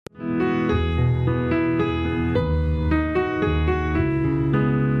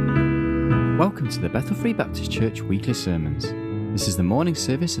Welcome to the Bethel Free Baptist Church weekly sermons. This is the morning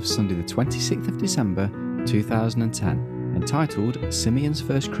service of Sunday the 26th of December 2010, entitled Simeon's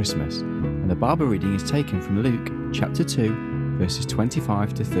First Christmas, and the Bible reading is taken from Luke chapter 2, verses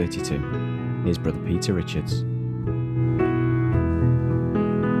 25 to 32. Here's Brother Peter Richards.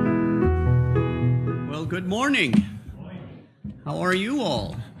 Well, good morning. How are you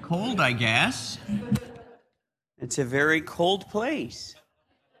all? Cold, I guess. It's a very cold place.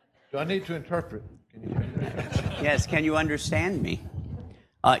 Do I need to interpret? Yes, can you understand me?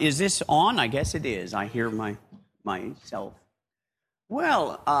 Is this on? I guess it is. I hear myself.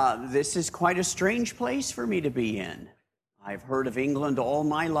 Well, this is quite a strange place for me to be in. I've heard of England all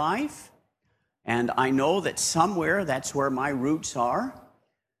my life, and I know that somewhere that's where my roots are,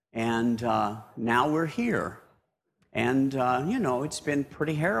 and now we're here. And, it's been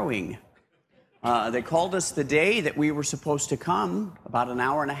pretty harrowing. They called us the day that we were supposed to come, about an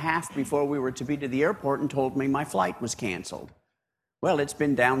hour and a half before we were to be to the airport, and told me my flight was canceled. Well, it's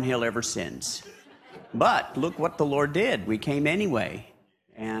been downhill ever since. But look what the Lord did. We came anyway,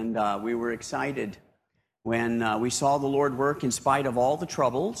 and we were excited when we saw the Lord work in spite of all the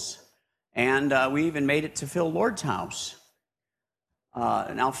troubles, and we even made it to Phil Lord's house.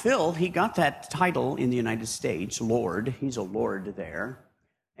 Now, Phil, he got that title in the United States, Lord. He's a Lord there.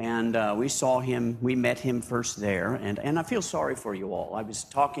 And we met him first there, and I feel sorry for you all. I was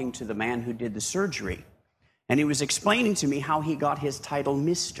talking to the man who did the surgery, and he was explaining to me how he got his title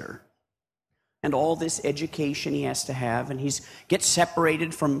Mr. and all this education he has to have, and he gets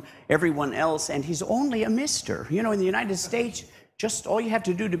separated from everyone else, and he's only a Mr. You know, in the United States, just all you have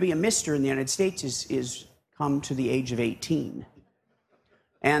to do to be a Mr. in the United States is come to the age of 18.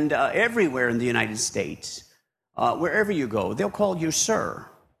 And everywhere in the United States, wherever you go, they'll call you Sir.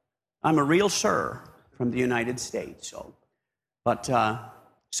 I'm a real sir from the United States.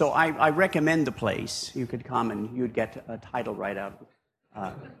 So I recommend the place. You could come and you'd get a title right out.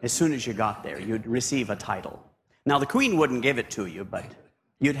 As soon as you got there, you'd receive a title. Now, the Queen wouldn't give it to you, but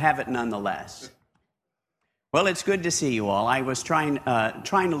you'd have it nonetheless. Well, it's good to see you all. I was trying a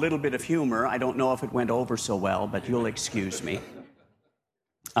little bit of humor. I don't know if it went over so well, but you'll excuse me.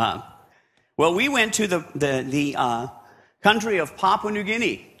 Well, we went to the country of Papua New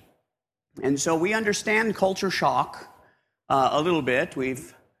Guinea. And so we understand culture shock a little bit. We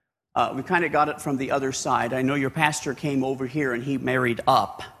kind of got it from the other side. I know your pastor came over here and he married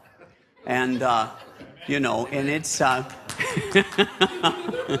up. And, and it's... but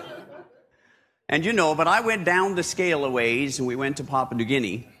I went down the scale a ways and we went to Papua New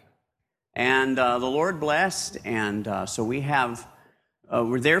Guinea. And the Lord blessed. And so we're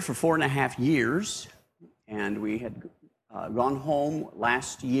there for 4.5 years. And we had gone home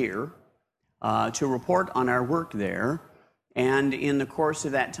last year to report on our work there, and in the course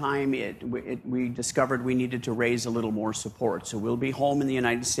of that time, we discovered we needed to raise a little more support. So we'll be home in the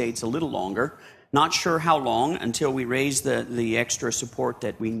United States a little longer, not sure how long, until we raise the extra support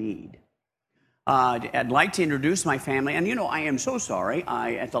that we need. I'd like to introduce my family, and I am so sorry.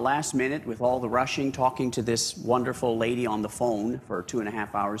 At the last minute, with all the rushing, talking to this wonderful lady on the phone for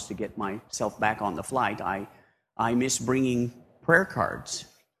 2.5 hours to get myself back on the flight, I miss bringing prayer cards.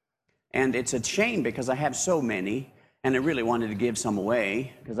 And it's a shame because I have so many, and I really wanted to give some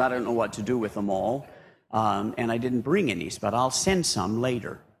away because I don't know what to do with them all. And I didn't bring any, but I'll send some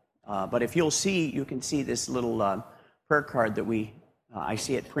later. But if you can see this little prayer card that I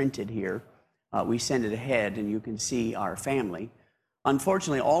see it printed here. We send it ahead, and you can see our family.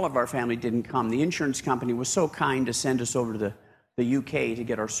 Unfortunately, all of our family didn't come. The insurance company was so kind to send us over to the UK to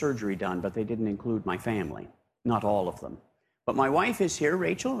get our surgery done, but they didn't include my family, not all of them. But my wife is here.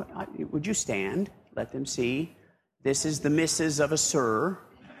 Rachel, would you stand? Let them see. This is the missus of a sir.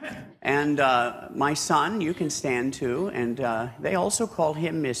 And my son, you can stand too. And they also call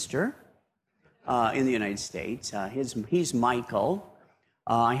him Mr. In the United States. He's Michael.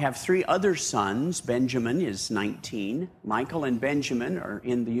 I have 3 other sons. Benjamin is 19. Michael and Benjamin are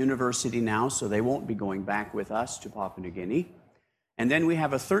in the university now, so they won't be going back with us to Papua New Guinea. And then we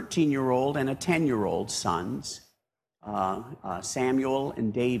have a 13-year-old and a 10-year-old sons. Samuel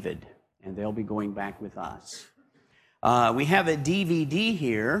and David, and they'll be going back with us. We have a DVD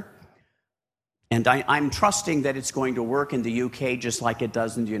here, and I'm trusting that it's going to work in the UK just like it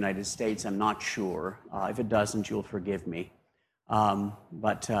does in the United States. I'm not sure. If it doesn't, you'll forgive me.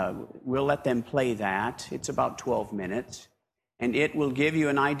 But we'll let them play that. It's about 12 minutes, and it will give you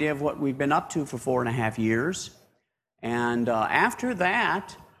an idea of what we've been up to for 4.5 years. And after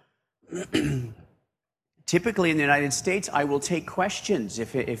that... Typically in the United States, I will take questions.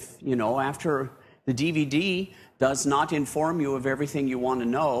 If after The DVD does not inform you of everything you want to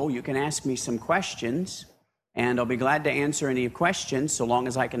know. You can ask me some questions, and I'll be glad to answer any questions so long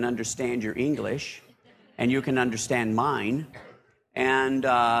as I can understand your English and you can understand mine. And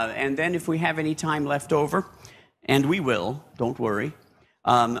then if we have any time left over, and we will, don't worry,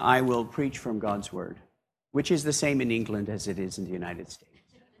 I will preach from God's Word, which is the same in England as it is in the United States.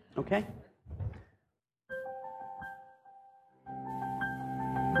 Okay?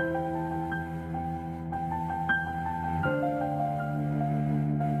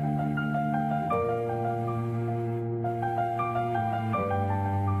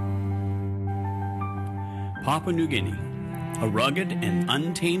 Papua New Guinea, a rugged and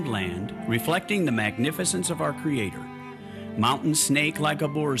untamed land reflecting the magnificence of our Creator. Mountains snake like a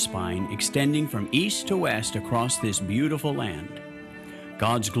boar's spine extending from east to west across this beautiful land.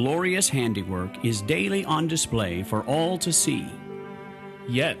 God's glorious handiwork is daily on display for all to see.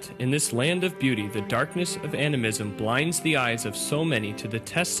 Yet, in this land of beauty, the darkness of animism blinds the eyes of so many to the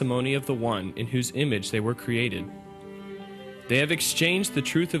testimony of the one in whose image they were created. They have exchanged the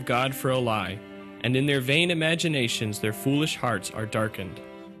truth of God for a lie, and in their vain imaginations their foolish hearts are darkened.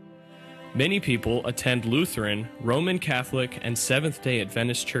 Many people attend Lutheran, Roman Catholic, and Seventh-day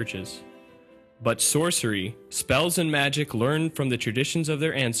Adventist churches. But sorcery, spells and magic learned from the traditions of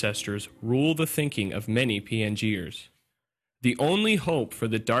their ancestors rule the thinking of many PNGers. The only hope for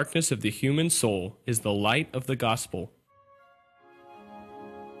the darkness of the human soul is the light of the gospel.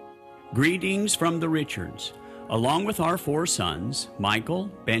 Greetings from the Richards. Along with our 4 sons, Michael,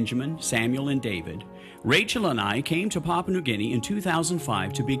 Benjamin, Samuel, and David, Rachel and I came to Papua New Guinea in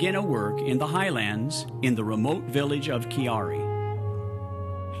 2005 to begin a work in the highlands in the remote village of Kiari.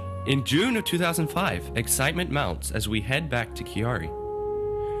 In June of 2005, excitement mounts as we head back to Kiari.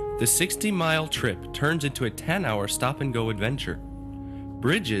 The 60-mile trip turns into a 10-hour stop-and-go adventure.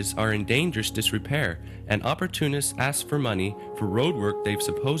 Bridges are in dangerous disrepair, and opportunists ask for money for road work they've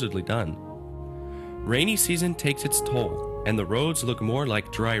supposedly done. Rainy season takes its toll, and the roads look more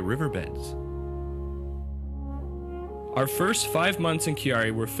like dry riverbeds. Our first 5 months in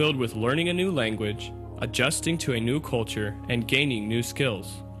Kiari were filled with learning a new language, adjusting to a new culture, and gaining new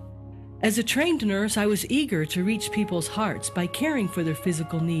skills. As a trained nurse, I was eager to reach people's hearts by caring for their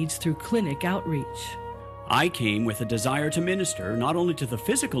physical needs through clinic outreach. I came with a desire to minister not only to the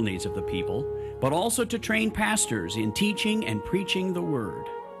physical needs of the people, but also to train pastors in teaching and preaching the Word.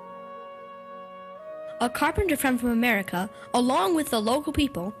 A carpenter friend from America, along with the local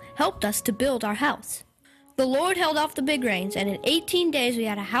people, helped us to build our house. The Lord held off the big rains, and in 18 days we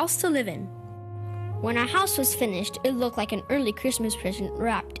had a house to live in. When our house was finished, it looked like an early Christmas present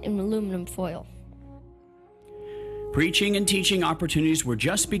wrapped in aluminum foil. Preaching and teaching opportunities were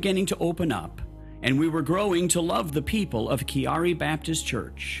just beginning to open up, and we were growing to love the people of Kiari Baptist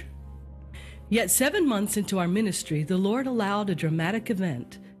Church. Yet 7 months into our ministry, the Lord allowed a dramatic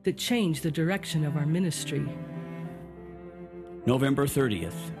event that changed the direction of our ministry. November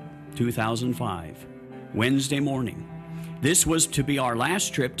 30th, 2005, Wednesday morning. This was to be our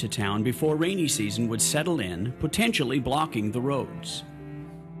last trip to town before rainy season would settle in, potentially blocking the roads.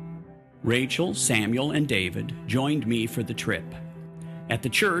 Rachel, Samuel, and David joined me for the trip. At the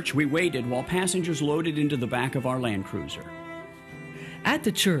church, we waited while passengers loaded into the back of our Land Cruiser. At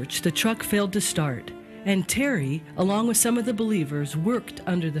the church, the truck failed to start, and Terry, along with some of the believers, worked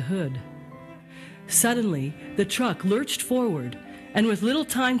under the hood. Suddenly, the truck lurched forward, and with little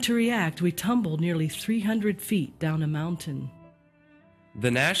time to react, we tumbled nearly 300 feet down a mountain. The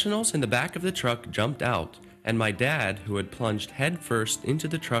nationals in the back of the truck jumped out, and my dad, who had plunged headfirst into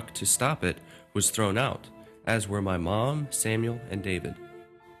the truck to stop it, was thrown out, as were my mom, Samuel, and David.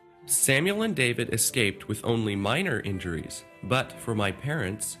 Samuel and David escaped with only minor injuries, but for my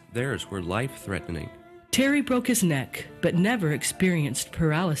parents, theirs were life-threatening. Terry broke his neck, but never experienced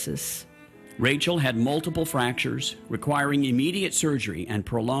paralysis. Rachel had multiple fractures, requiring immediate surgery and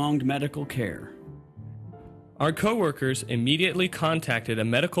prolonged medical care. Our co-workers immediately contacted a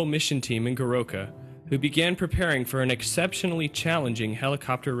medical mission team in Goroka, who began preparing for an exceptionally challenging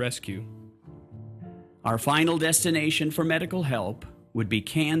helicopter rescue. Our final destination for medical help would be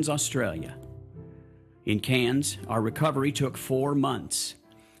Cairns, Australia. In Cairns, our recovery took 4 months.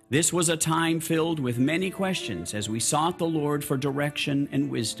 This was a time filled with many questions as we sought the Lord for direction and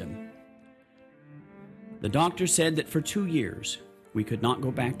wisdom. The doctor said that for 2 years, we could not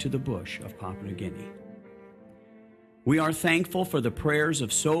go back to the bush of Papua New Guinea. We are thankful for the prayers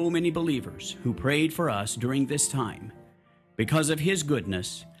of so many believers who prayed for us during this time. Because of His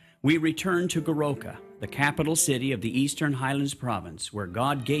goodness, we returned to Goroka, the capital city of the Eastern Highlands Province, where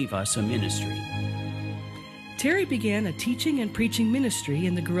God gave us a ministry. Terry began a teaching and preaching ministry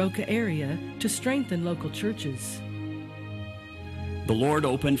in the Goroka area to strengthen local churches. The Lord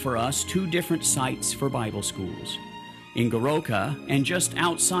opened for us 2 different sites for Bible schools, in Goroka and just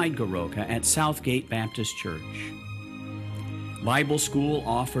outside Goroka at Southgate Baptist Church. Bible school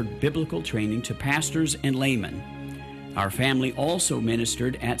offered biblical training to pastors and laymen. Our family also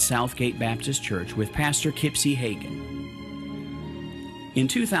ministered at Southgate Baptist Church with Pastor Kipsy Hagen. In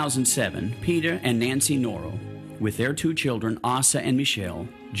 2007, Peter and Nancy Norrell, with their 2 children, Asa and Michelle,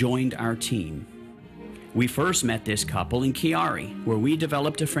 joined our team. We first met this couple in Chiari, where we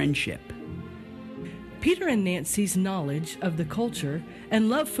developed a friendship. Peter and Nancy's knowledge of the culture and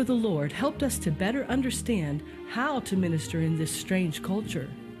love for the Lord helped us to better understand how to minister in this strange culture.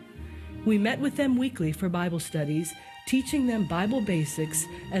 We met with them weekly for Bible studies, teaching them Bible basics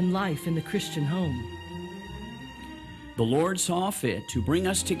and life in the Christian home. The Lord saw fit to bring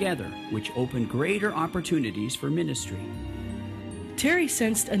us together, which opened greater opportunities for ministry. Terry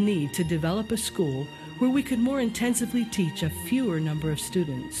sensed a need to develop a school where we could more intensively teach a fewer number of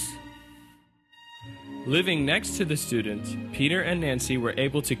students. Living next to the students, Peter and Nancy were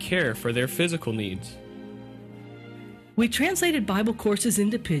able to care for their physical needs. We translated Bible courses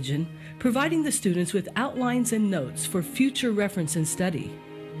into Pidgin, providing the students with outlines and notes for future reference and study.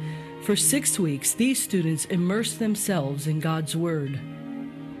 For 6 weeks, these students immersed themselves in God's Word.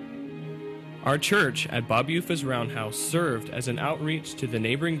 Our church at Bob Ufa's Roundhouse served as an outreach to the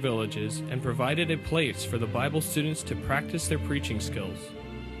neighboring villages and provided a place for the Bible students to practice their preaching skills.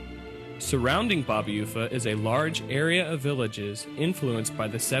 Surrounding Bob Ufa is a large area of villages influenced by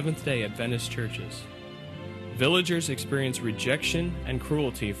the Seventh-day Adventist churches. Villagers experience rejection and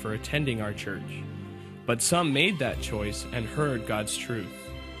cruelty for attending our church, but some made that choice and heard God's truth.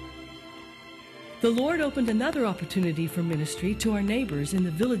 The Lord opened another opportunity for ministry to our neighbors in the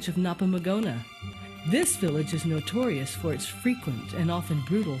village of Napamagona. This village is notorious for its frequent and often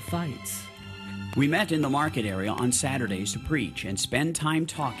brutal fights. We met in the market area on Saturdays to preach and spend time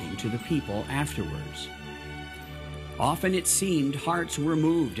talking to the people afterwards. Often it seemed hearts were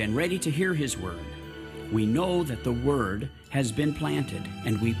moved and ready to hear His Word. We know that the Word has been planted,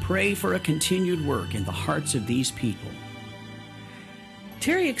 and we pray for a continued work in the hearts of these people.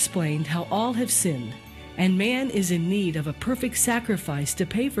 Terry explained how all have sinned, and man is in need of a perfect sacrifice to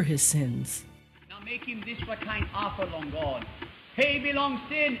pay for his sins. Now make him this what kind offer, Long God. Hey belong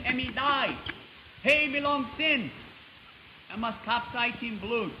sin, and he die. Hey belong sin, and must capsize him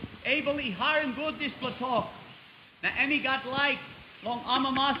blood. Able he hard good this platalk. Now Emmy got like long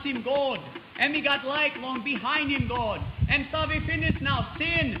amamas him God. Emmy got like long behind him God. And so we finish now.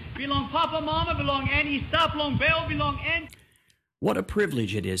 Sin belong Papa Mama belong Annie stop long Bell belong and. What a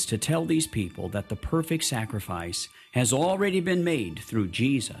privilege it is to tell these people that the perfect sacrifice has already been made through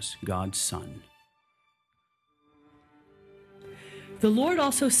Jesus, God's Son. The Lord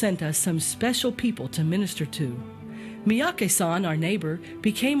also sent us some special people to minister to. Miyake-san, our neighbor,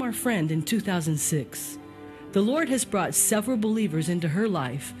 became our friend in 2006. The Lord has brought several believers into her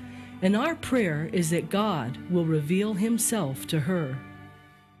life, and our prayer is that God will reveal Himself to her.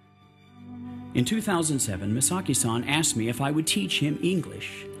 In 2007, Misaki-san asked me if I would teach him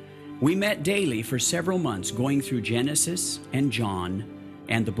English. We met daily for several months, going through Genesis and John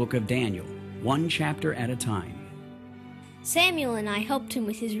and the book of Daniel, one chapter at a time. Samuel and I helped him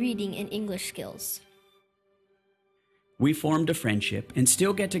with his reading and English skills. We formed a friendship and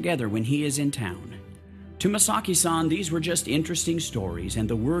still get together when he is in town. To Misaki-san, these were just interesting stories, and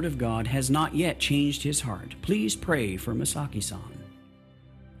the Word of God has not yet changed his heart. Please pray for Misaki-san.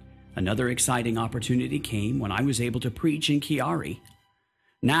 Another exciting opportunity came when I was able to preach in Chiari.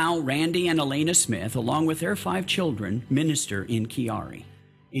 Now, Randy and Elena Smith, along with their 5 children, minister in Chiari.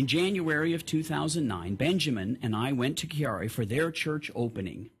 In January of 2009, Benjamin and I went to Chiari for their church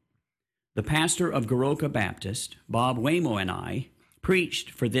opening. The pastor of Goroka Baptist, Bob Waymo, and I preached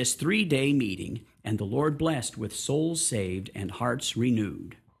for this 3-day meeting, and the Lord blessed with souls saved and hearts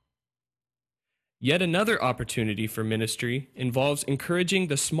renewed. Yet another opportunity for ministry involves encouraging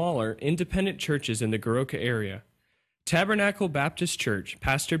the smaller, independent churches in the Goroka area. Tabernacle Baptist Church,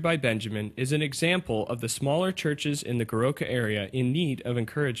 pastored by Benjamin, is an example of the smaller churches in the Goroka area in need of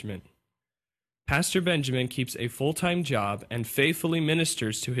encouragement. Pastor Benjamin keeps a full-time job and faithfully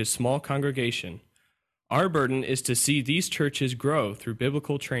ministers to his small congregation. Our burden is to see these churches grow through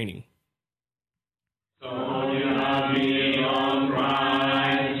biblical training.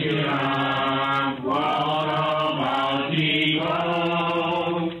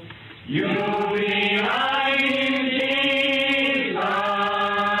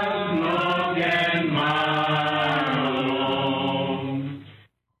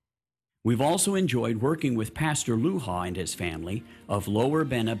 We've also enjoyed working with Pastor Luha and his family of Lower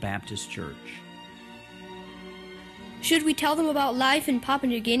Benna Baptist Church. Should we tell them about life in Papua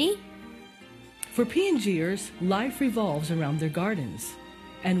New Guinea? For PNGers, life revolves around their gardens,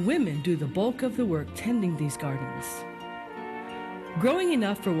 and women do the bulk of the work tending these gardens. Growing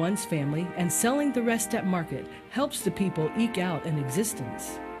enough for one's family and selling the rest at market helps the people eke out an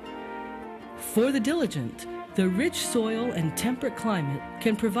existence. For the diligent, the rich soil and temperate climate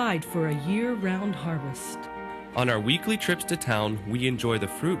can provide for a year-round harvest. On our weekly trips to town, we enjoy the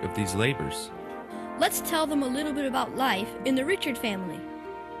fruit of these labors. Let's tell them a little bit about life in the Richard family.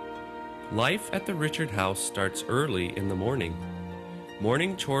 Life at the Richard house starts early in the morning.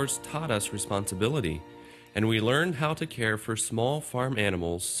 Morning chores taught us responsibility, and we learned how to care for small farm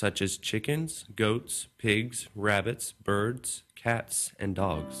animals such as chickens, goats, pigs, rabbits, birds, cats, and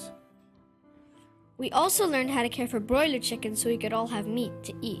dogs. We also learned how to care for broiler chickens so we could all have meat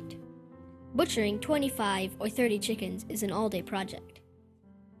to eat. Butchering 25 or 30 chickens is an all-day project.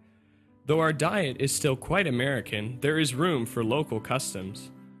 Though our diet is still quite American, there is room for local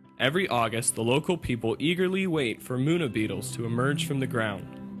customs. Every August, the local people eagerly wait for Muna beetles to emerge from the ground.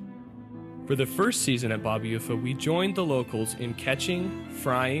 For the first season at Babiufa, we joined the locals in catching,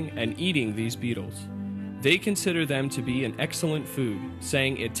 frying, and eating these beetles. They consider them to be an excellent food,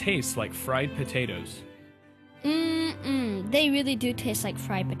 saying it tastes like fried potatoes. They really do taste like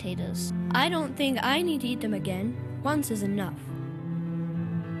fried potatoes. I don't think I need to eat them again. Once is enough.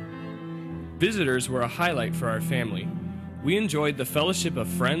 Visitors were a highlight for our family. We enjoyed the fellowship of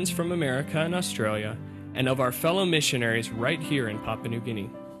friends from America and Australia, and of our fellow missionaries right here in Papua New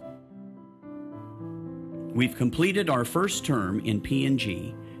Guinea. We've completed our first term in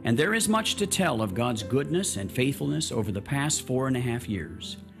PNG, and there is much to tell of God's goodness and faithfulness over the past 4.5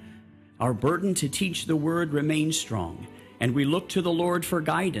 years. Our burden to teach the Word remains strong, and we look to the Lord for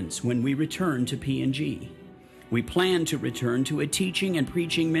guidance when we return to PNG. We plan to return to a teaching and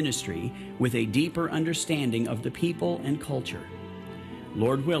preaching ministry with a deeper understanding of the people and culture.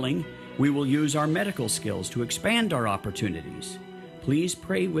 Lord willing, we will use our medical skills to expand our opportunities. Please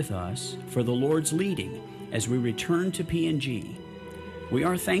pray with us for the Lord's leading as we return to PNG. We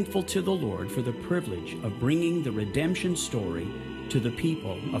are thankful to the Lord for the privilege of bringing the redemption story to the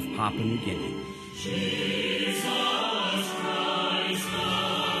people of Papua New Guinea. Jesus Christ,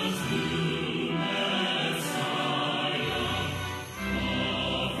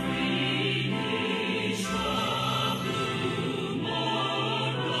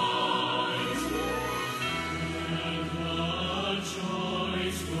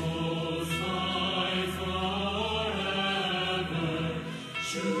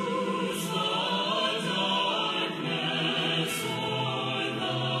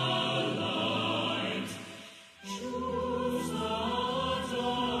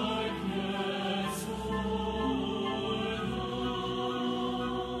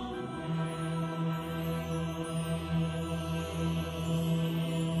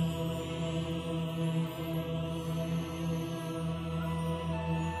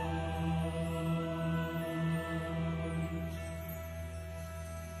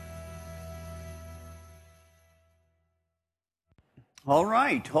 All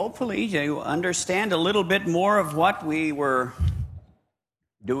right, hopefully you understand a little bit more of what we were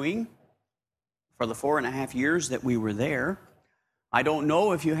doing for the 4.5 years that we were there. I don't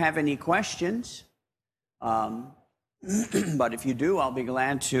know if you have any questions, but if you do, I'll be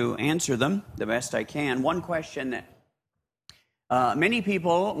glad to answer them the best I can. One question that many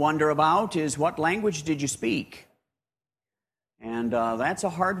people wonder about is, what language did you speak? And that's a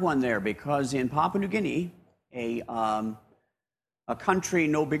hard one there, because in Papua New Guinea, a country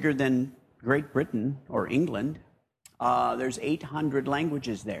no bigger than Great Britain or England, there's 800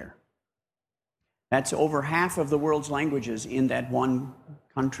 languages there. That's over half of the world's languages in that one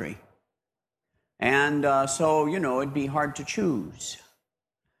country. And so, it'd be hard to choose.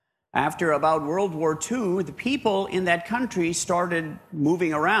 After about World War II, the people in that country started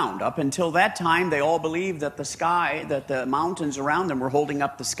moving around. Up until that time, they all believed that that the mountains around them were holding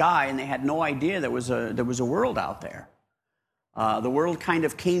up the sky, and they had no idea there was a world out there. The world kind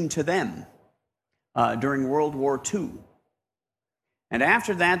of came to them during World War II. And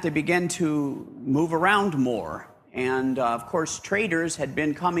after that, they began to move around more. And, of course, traders had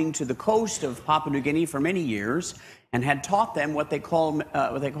been coming to the coast of Papua New Guinea for many years and had taught them what they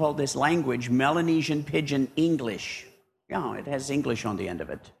call this language, Melanesian Pidgin English. Yeah, it has English on the end of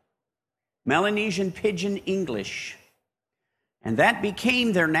it. Melanesian Pidgin English. And that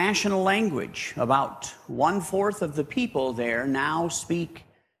became their national language. About 1/4 of the people there now speak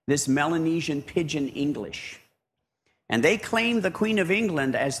this Melanesian Pidgin English. And they claim the Queen of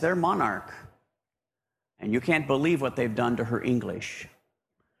England as their monarch. And you can't believe what they've done to her English.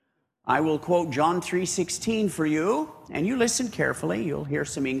 I will quote John 3:16 for you, and you listen carefully. You'll hear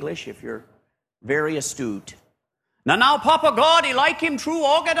some English if you're very astute. Now, Papa God, he like him true,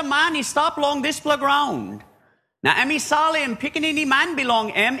 all get a man, he stop long this ground. Now, emi salim, pickaninny man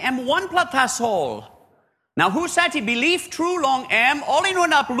belong em one platas hole. Now, who said he believe true long all in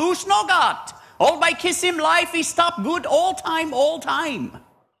one up loose no got. All by kiss him life, he stop good all time, all time.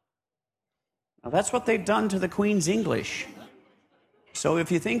 Now, that's what they've done to the Queen's English. So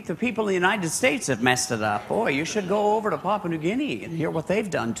if you think the people in the United States have messed it up, boy, you should go over to Papua New Guinea and hear what they've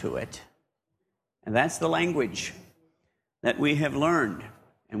done to it. And that's the language that we have learned.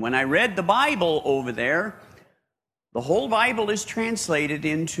 And when I read the Bible over there, the whole Bible is translated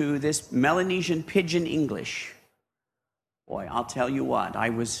into this Melanesian Pidgin English. Boy, I'll tell you what, I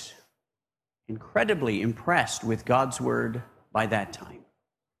was incredibly impressed with God's Word by that time,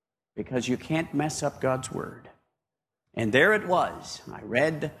 because you can't mess up God's Word. And there it was. I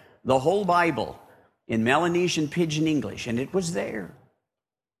read the whole Bible in Melanesian Pidgin English, and it was there.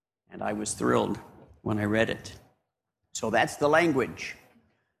 And I was thrilled when I read it. So that's the language.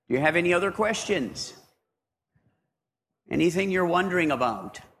 Do you have any other questions? Anything you're wondering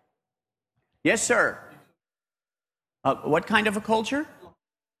about? Yes, sir. What kind of a culture?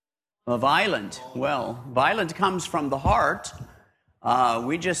 Violent. Well, violent comes from the heart.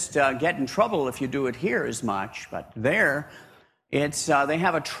 We just get in trouble if you do it here as much. But there, it's they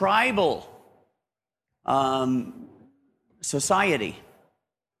have a tribal society.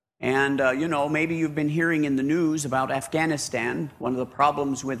 And, you know, maybe you've been hearing in the news about Afghanistan. One of the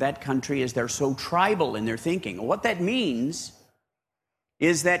problems with that country is they're so tribal in their thinking. What that means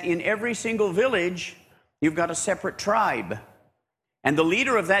is that in every single village, you've got a separate tribe. And the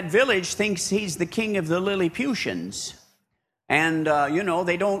leader of that village thinks he's the king of the Lilliputians. And, you know,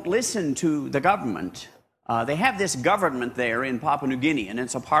 they don't listen to the government. They have this government there in Papua New Guinea, and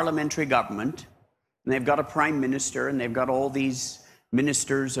it's a parliamentary government. And they've got a prime minister, and they've got all these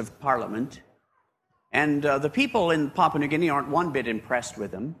ministers of parliament. And the people in Papua New Guinea aren't one bit impressed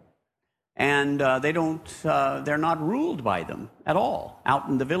with them. And they're not ruled by them at all out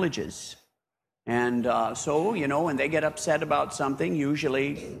in the villages. And so, you know, when they get upset about something,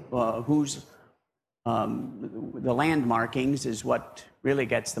 usually the land markings is what really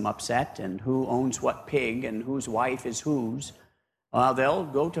gets them upset, and who owns what pig and whose wife is whose. They'll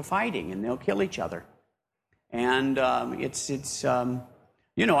go to fighting and they'll kill each other. And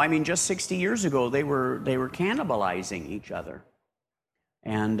you know, I mean, just 60 years ago, they were cannibalizing each other.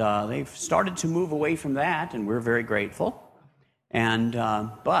 And they've started to move away from that, and we're very grateful. And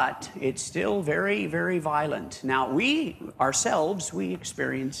but it's still very, very violent. Now, we ourselves, we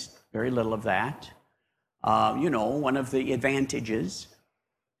experienced very little of that. You know, one of the advantages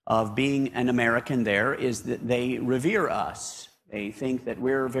of being an American there is that they revere us. They think that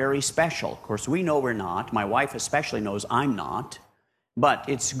we're very special. Of course, we know we're not. My wife especially knows I'm not. But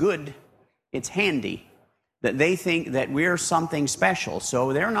it's good, it's handy that they think that we're something special.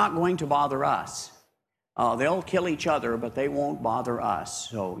 So they're not going to bother us. They'll kill each other, but they won't bother us.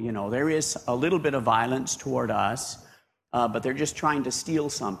 So, you know, there is a little bit of violence toward us, but they're just trying to steal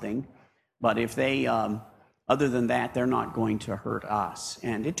something. But if they, other than that, they're not going to hurt us.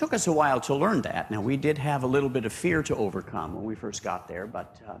 And it took us a while to learn that. Now, we did have a little bit of fear to overcome when we first got there,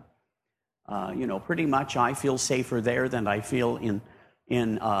 but, you know, pretty much I feel safer there than I feel in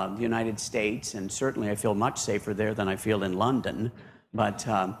the United States, and certainly I feel much safer there than I feel in London. But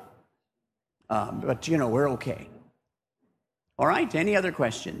you know, we're okay. All right, any other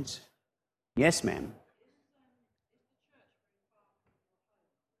questions? Yes, ma'am.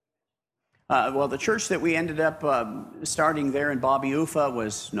 Well, the church that we ended up starting there in Bobby Ufa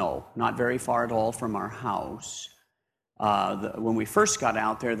was, not very far at all from our house. When we first got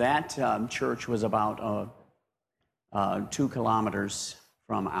out there, that church was about 2 kilometers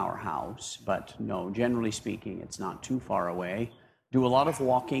from our house. But no, generally speaking, it's not too far away. Do a lot of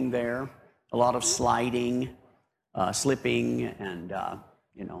walking there, a lot of sliding, slipping, and,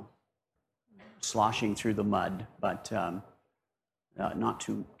 you know, sloshing through the mud. But not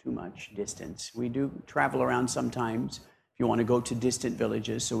too much distance. We do travel around sometimes if you want to go to distant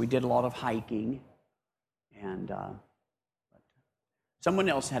villages. So we did a lot of hiking. And someone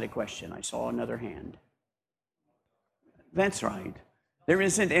else had a question. I saw another hand. That's right. There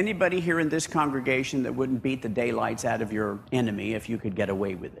isn't anybody here in this congregation that wouldn't beat the daylights out of your enemy if you could get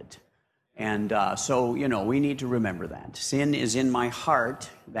away with it. And so, you know, we need to remember that. Sin is in my heart.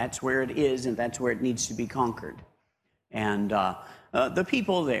 That's where it is, and that's where it needs to be conquered. And the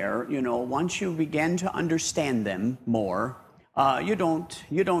people there, once you begin to understand them more, you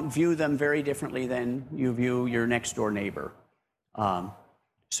don't view them very differently than you view your next door neighbor.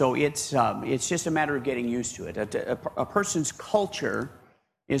 So it's just a matter of getting used to it. A person's culture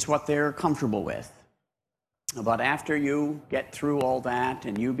is what they're comfortable with. But after you get through all that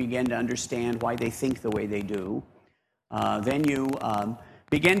and you begin to understand why they think the way they do, then you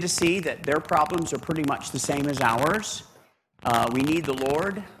begin to see that their problems are pretty much the same as ours. We need the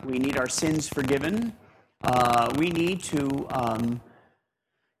Lord. We need our sins forgiven. We need to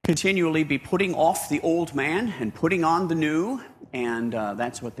continually be putting off the old man and putting on the new, and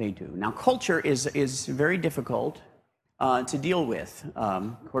that's what they do. Now, culture is very difficult to deal with.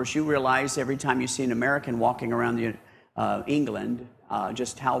 Of course, you realize every time you see an American walking around England,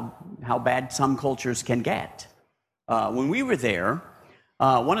 just how bad some cultures can get. When we were there,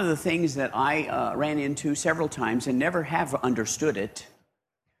 one of the things that I ran into several times and never have understood it,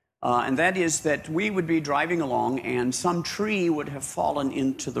 and that is that we would be driving along and some tree would have fallen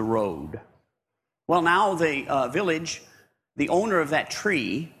into the road. Well, now the village, the owner of that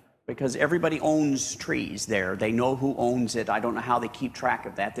tree, because everybody owns trees there. They know who owns it. I don't know how they keep track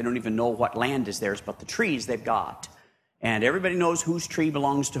of that. They don't even know what land is theirs, but the trees they've got. And everybody knows whose tree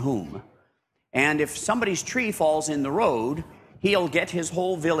belongs to whom. And if somebody's tree falls in the road, he'll get his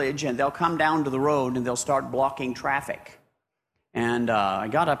whole village and they'll come down to the road and they'll start blocking traffic. And I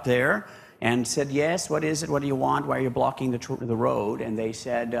got up there and said, yes, what is it? What do you want? Why are you blocking the road? And they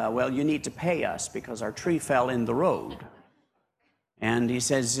said, well, you need to pay us because our tree fell in the road. And he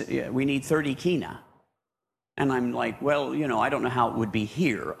says, we need 30 kina. And I'm like, well, I don't know how it would be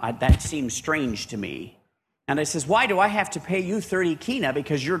here. That seems strange to me. And I says, why do I have to pay you 30 kina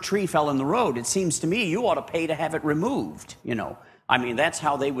because your tree fell in the road? It seems to me you ought to pay to have it removed, I mean, that's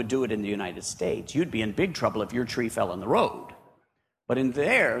how they would do it in the United States. You'd be in big trouble if your tree fell in the road. But in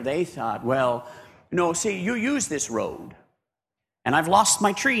there, they thought, well, see, you use this road. And I've lost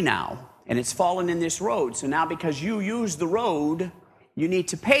my tree now. And it's fallen in this road. So now because you use the road, you need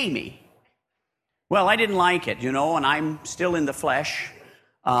to pay me. Well, I didn't like it, and I'm still in the flesh.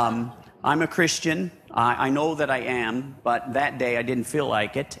 I'm a Christian. I know that I am, but that day I didn't feel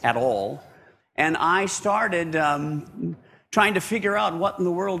like it at all. And I started trying to figure out what in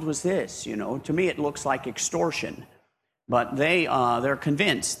the world was this, To me, it looks like extortion. But they're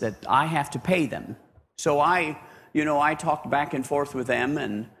convinced that I have to pay them. So I talked back and forth with them,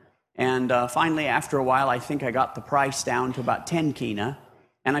 and finally, after a while, I think I got the price down to about 10 kina.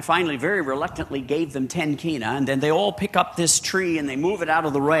 And I finally, very reluctantly, gave them 10 kina. And then they all pick up this tree and they move it out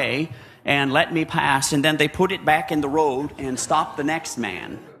of the way and let me pass. And then they put it back in the road and stop the next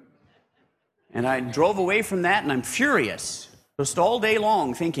man. And I drove away from that, and I'm furious, just all day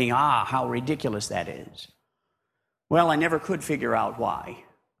long, thinking, how ridiculous that is. Well, I never could figure out why.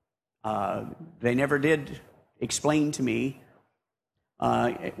 They never did explain to me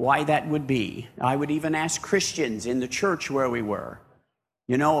why that would be. I would even ask Christians in the church where we were,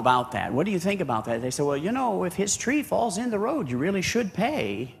 about that. What do you think about that? They said, well, if his tree falls in the road, you really should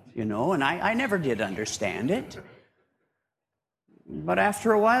pay, and I never did understand it. But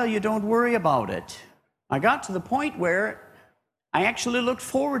after a while, you don't worry about it. I got to the point where I actually looked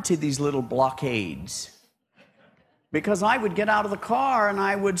forward to these little blockades because I would get out of the car and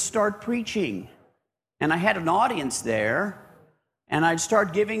I would start preaching. And I had an audience there. And I'd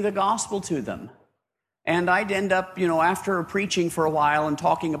start giving the gospel to them. And I'd end up, after preaching for a while and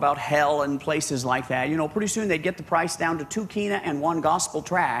talking about hell and places like that, pretty soon they'd get the price down to 2 kina and 1 gospel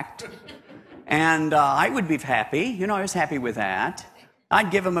tract. And I would be happy. I was happy with that.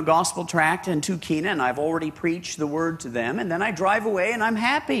 I'd give them a gospel tract and 2 kina, and I've already preached the word to them. And then I drive away, and I'm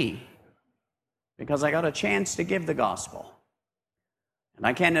happy because I got a chance to give the gospel. And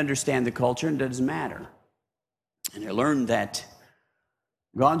I can't understand the culture, and it doesn't matter. And I learned that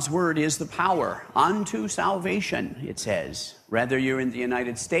God's word is the power unto salvation, it says. Whether you're in the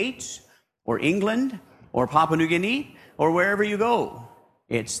United States or England or Papua New Guinea or wherever you go,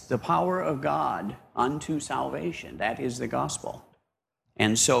 it's the power of God unto salvation. That is the gospel.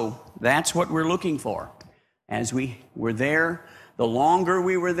 And so that's what we're looking for. As we were there, the longer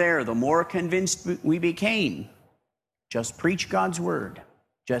we were there, the more convinced we became. Just preach God's word.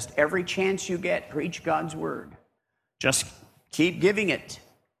 Just every chance you get, preach God's word. Just keep giving it.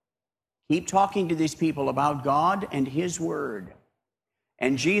 Keep talking to these people about God and His Word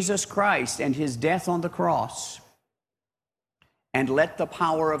and Jesus Christ and His death on the cross. And let the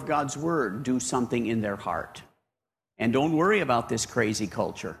power of God's Word do something in their heart. And don't worry about this crazy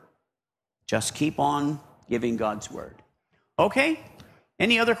culture. Just keep on giving God's Word. Okay?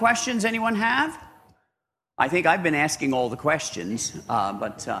 Any other questions anyone have? I think I've been asking all the questions,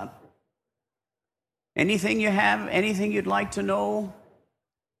 but anything you have, anything you'd like to know?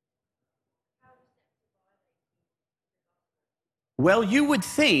 Well, you would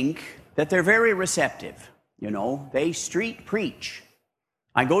think that they're very receptive. You know, they street preach.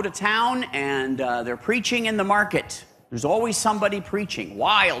 I go to town and they're preaching in the market. There's always somebody preaching,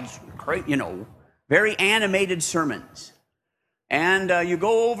 wild, you know, very animated sermons. And you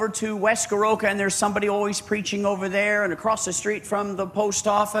go over to West Goroka and there's somebody always preaching over there, and across the street from the post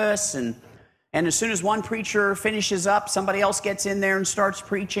office. And as soon as one preacher finishes up, somebody else gets in there and starts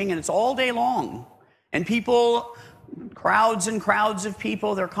preaching, and it's all day long. And people, crowds and crowds of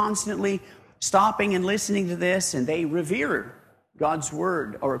people, they're constantly stopping and listening to this, and they revere God's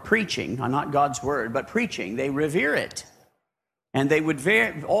word, or preaching, not God's word, but preaching. They revere it. And they would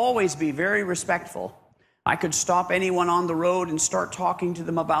always be very respectful. I could stop anyone on the road and start talking to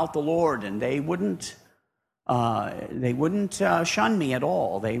them about the Lord, and they wouldn't shun me at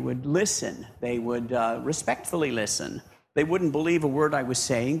all. They would listen. They would respectfully listen. They wouldn't believe a word I was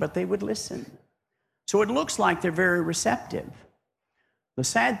saying, but they would listen. So it looks like they're very receptive. The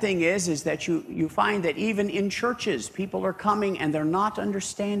sad thing is that you find that even in churches, people are coming and they're not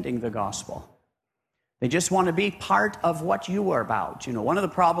understanding the gospel. They just want to be part of what you are about. You know, one of the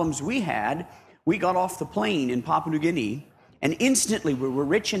problems we had, we got off the plane in Papua New Guinea, and instantly we were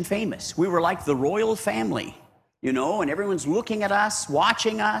rich and famous. We were like the royal family, you know, and everyone's looking at us,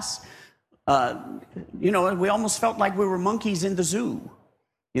 watching us. You know, we almost felt like we were monkeys in the zoo.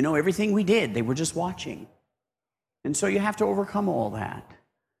 You know, everything we did, they were just watching. And so you have to overcome all that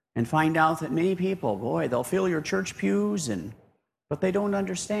and find out that many people, boy, they'll fill your church pews, but they don't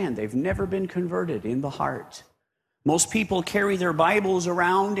understand. They've never been converted in the heart. Most people carry their Bibles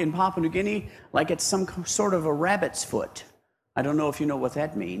around in Papua New Guinea like it's some sort of a rabbit's foot. I don't know if you know what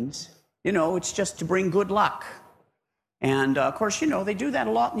that means. You know, it's just to bring good luck. And, of course, you know, they do that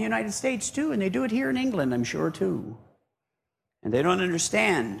a lot in the United States, too, and they do it here in England, I'm sure, too. And they don't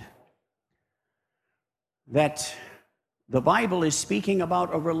understand that the Bible is speaking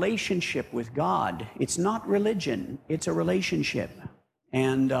about a relationship with God. It's not religion, it's a relationship.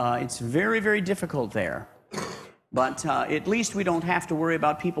 And it's very, very difficult there. But at least we don't have to worry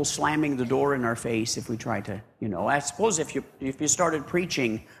about people slamming the door in our face if we try to, you know. I suppose if you started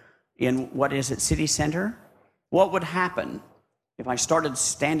preaching in, what is it, City Center, what would happen if I started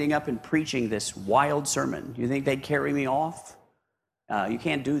standing up and preaching this wild sermon? You think they'd carry me off? You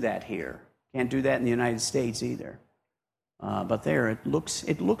can't do that here. Can't do that in the United States either. But there, it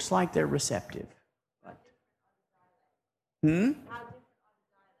looks like they're receptive. But,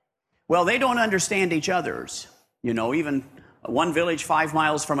 well, they don't understand each other's. You know, even one village 5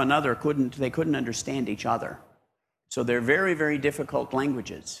 miles from another couldn't understand each other. So they're very, very difficult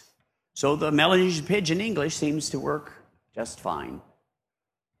languages. So the Melanesian Pidgin English seems to work just fine.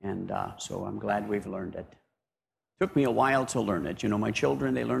 And so I'm glad we've learned it. Took me a while to learn it. You know, my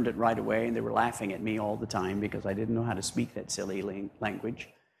children, they learned it right away, and they were laughing at me all the time because I didn't know how to speak that silly language.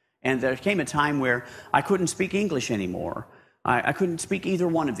 And there came a time where I couldn't speak English anymore. I couldn't speak either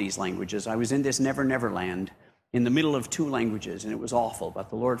one of these languages. I was in this never land in the middle of 2 languages, and it was awful. But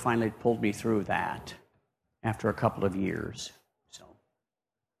the Lord finally pulled me through that after a couple of years. So,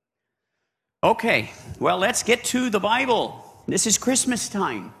 okay, well, let's get to the Bible. This is Christmas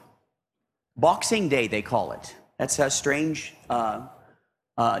time. Boxing Day, they call it. That's a strange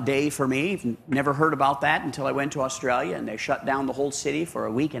day for me. Never heard about that until I went to Australia, and they shut down the whole city for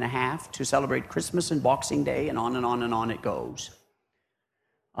a week and a half to celebrate Christmas and Boxing Day, and on and on and on it goes.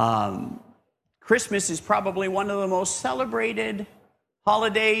 Christmas is probably one of the most celebrated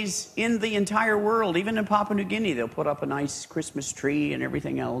holidays in the entire world. Even in Papua New Guinea, they'll put up a nice Christmas tree and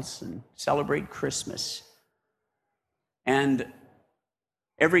everything else and celebrate Christmas. And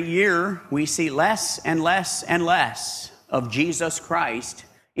every year, we see less and less and less of Jesus Christ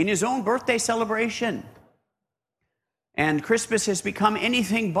in his own birthday celebration. And Christmas has become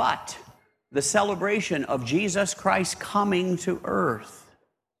anything but the celebration of Jesus Christ coming to earth.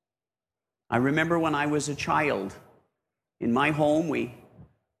 I remember when I was a child, in my home,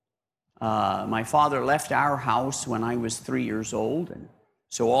 my father left our house when I was 3 years old. And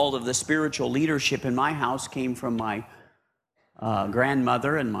so all of the spiritual leadership in my house came from my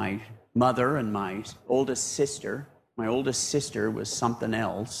grandmother and my mother and my oldest sister. My oldest sister was something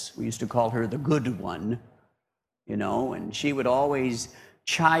else. We used to call her the good one, you know, and she would always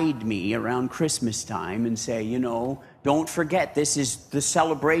chide me around Christmas time and say, you know, don't forget this is the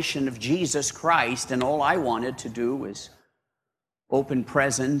celebration of Jesus Christ, and all I wanted to do was open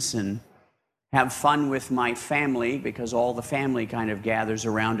presents and have fun with my family because all the family kind of gathers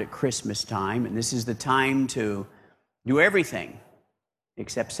around at Christmas time. And this is the time to do everything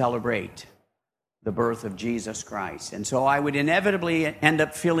except celebrate the birth of Jesus Christ. And so I would inevitably end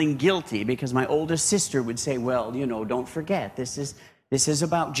up feeling guilty because my oldest sister would say, well, you know, don't forget, this is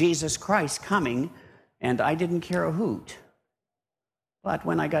about Jesus Christ coming, and I didn't care a hoot. But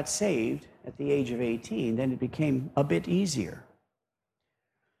when I got saved at the age of 18, then it became a bit easier.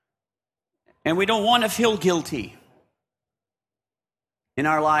 And we don't want to feel guilty in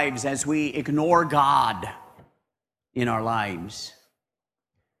our lives as we ignore God in our lives.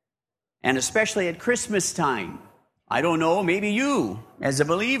 And especially at Christmas time. I don't know, maybe you, as a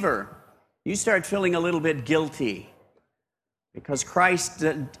believer, you start feeling a little bit guilty because Christ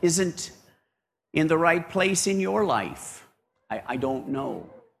isn't in the right place in your life. I don't know.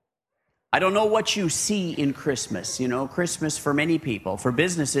 I don't know what you see in Christmas. You know, Christmas for many people, for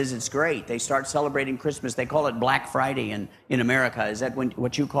businesses, it's great. They start celebrating Christmas. They call it Black Friday in America. Is that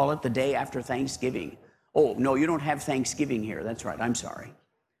what you call it, the day after Thanksgiving? Oh, no, you don't have Thanksgiving here. That's right. I'm sorry.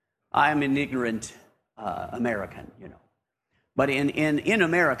 I'm an ignorant American, you know. But in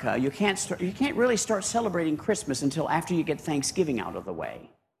America, you can't really start celebrating Christmas until after you get Thanksgiving out of the way.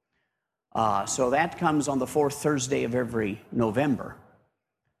 So that comes on the fourth Thursday of every November.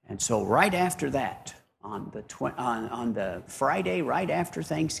 And so right after that, on the Friday right after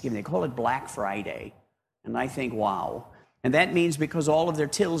Thanksgiving, they call it Black Friday. And I think, wow. And that means because all of their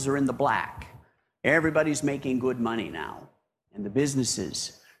tills are in the black, everybody's making good money now. And the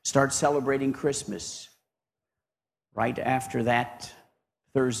businesses start celebrating Christmas right after that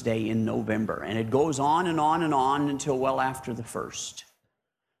Thursday in November. And it goes on and on and on until well after the 1st.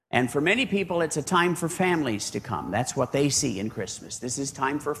 And for many people, it's a time for families to come. That's what they see in Christmas. This is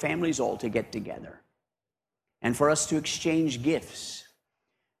time for families all to get together and for us to exchange gifts.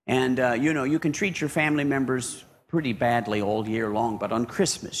 And, you know, you can treat your family members pretty badly all year long, but on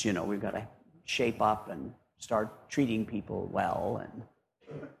Christmas, you know, we've got to shape up and start treating people well.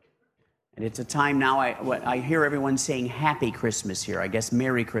 And it's a time now, I hear everyone saying Happy Christmas here. I guess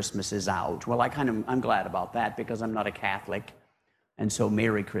Merry Christmas is out. Well, I'm glad about that because I'm not a Catholic. And so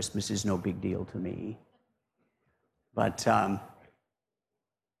Merry Christmas is no big deal to me. But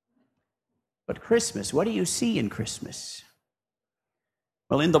Christmas, what do you see in Christmas?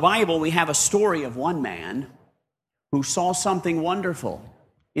 Well, in the Bible, we have a story of one man who saw something wonderful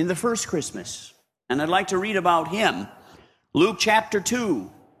in the first Christmas. And I'd like to read about him. Luke chapter 2,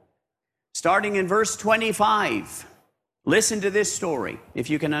 starting in verse 25. Listen to this story, if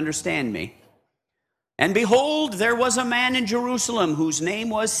you can understand me. And behold, there was a man in Jerusalem whose name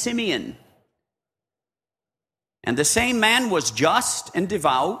was Simeon. And the same man was just and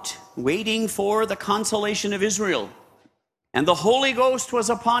devout, waiting for the consolation of Israel. And the Holy Ghost was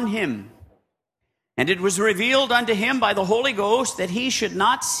upon him. And it was revealed unto him by the Holy Ghost that he should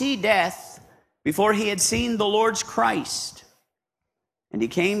not see death before he had seen the Lord's Christ. And he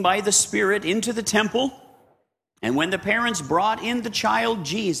came by the Spirit into the temple. And when the parents brought in the child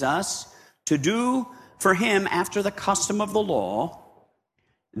Jesus to do for him after the custom of the law,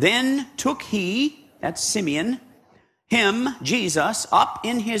 then took he, that's Simeon, him, Jesus, up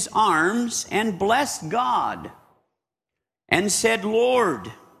in his arms and blessed God and said,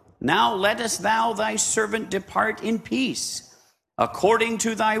 Lord, now lettest thou thy servant depart in peace, according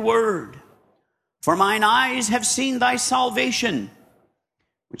to thy word. For mine eyes have seen thy salvation,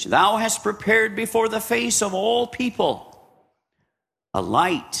 which thou hast prepared before the face of all people, a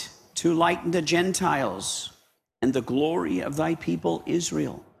light to lighten the Gentiles and the glory of thy people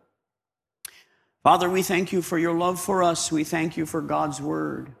Israel. Father, we thank you for your love for us. We thank you for God's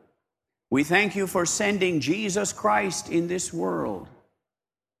word. We thank you for sending Jesus Christ in this world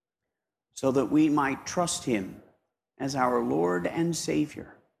so that we might trust him as our Lord and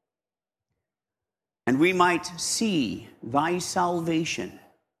Savior. And we might see thy salvation.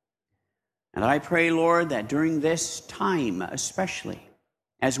 And I pray, Lord, that during this time especially,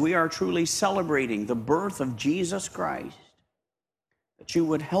 as we are truly celebrating the birth of Jesus Christ, that you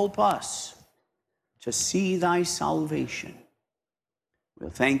would help us to see thy salvation.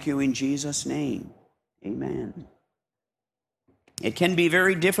 We'll thank you in Jesus' name. Amen. It can be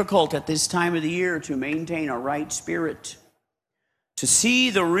very difficult at this time of the year to maintain a right spirit, to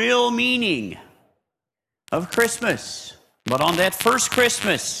see the real meaning of Christmas. But on that first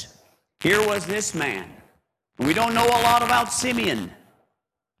Christmas, here was this man. We don't know a lot about Simeon.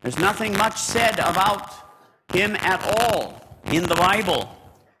 There's nothing much said about him at all in the Bible.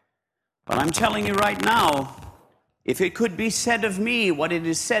 But I'm telling you right now, if it could be said of me what it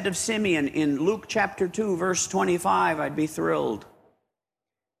is said of Simeon in Luke chapter 2, verse 25, I'd be thrilled.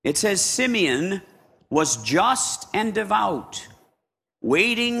 It says, Simeon was just and devout,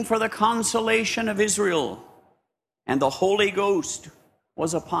 waiting for the consolation of Israel, and the Holy Ghost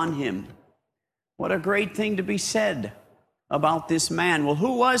was upon him. What a great thing to be said about this man. Well,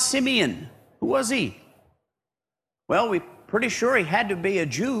 who was Simeon? Who was he? Well, we're pretty sure he had to be a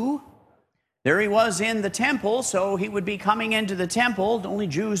Jew. There he was in the temple, so he would be coming into the temple. Only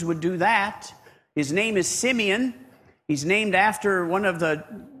Jews would do that. His name is Simeon. He's named after one of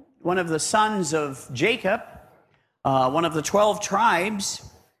the sons of Jacob, one of the 12 tribes.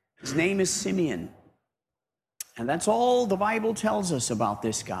 His name is Simeon. And that's all the Bible tells us about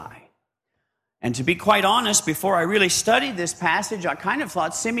this guy. And to be quite honest, before I really studied this passage, I kind of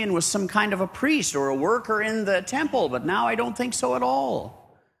thought Simeon was some kind of a priest or a worker in the temple, but now I don't think so at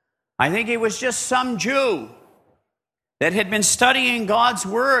all. I think he was just some Jew that had been studying God's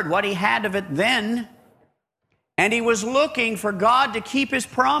word, what he had of it then, and he was looking for God to keep his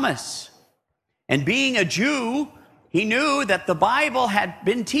promise. And being a Jew, he knew that the Bible had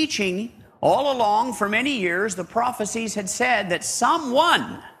been teaching all along for many years. The prophecies had said that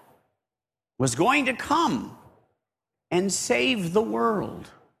someone was going to come and save the world.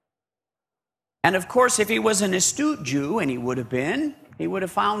 And of course, if he was an astute Jew, and he would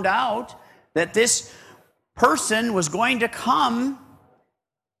have found out that this person was going to come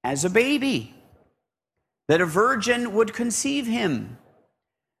as a baby, that a virgin would conceive him.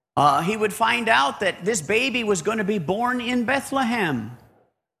 He would find out that this baby was going to be born in Bethlehem.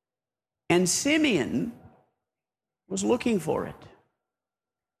 And Simeon was looking for it.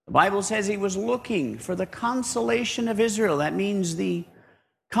 The Bible says he was looking for the consolation of Israel. That means the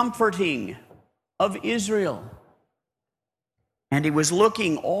comforting of Israel. And he was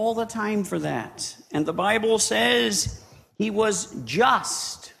looking all the time for that. And the Bible says he was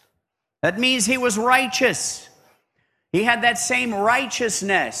just. That means he was righteous. He had that same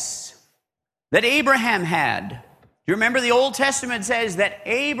righteousness that Abraham had. You remember the Old Testament says that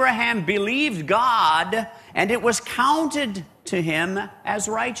Abraham believed God and it was counted to him as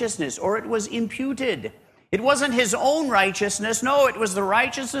righteousness, or it was imputed. It wasn't his own righteousness. No, it was the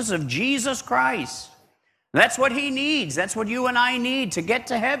righteousness of Jesus Christ. That's what he needs. That's what you and I need to get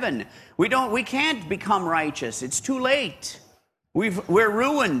to heaven. We can't become righteous. It's too late. We're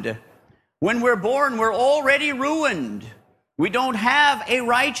ruined. When we're born, we're already ruined. We don't have a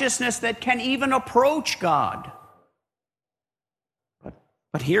righteousness that can even approach God.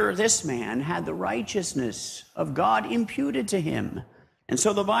 But here this man had the righteousness of God imputed to him. And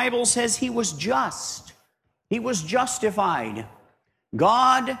so the Bible says he was just. He was justified.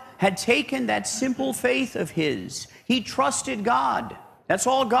 God had taken that simple faith of his. He trusted God. That's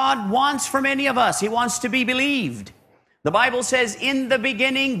all God wants from any of us. He wants to be believed. The Bible says, in the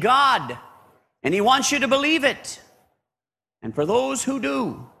beginning, God. And he wants you to believe it. And for those who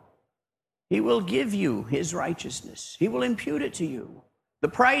do, he will give you his righteousness. He will impute it to you. The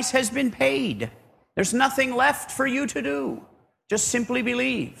price has been paid. There's nothing left for you to do. Just simply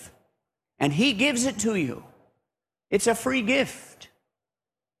believe. And he gives it to you. It's a free gift.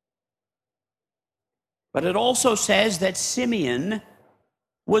 But it also says that Simeon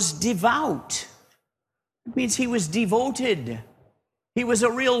was devout. It means he was devoted. He was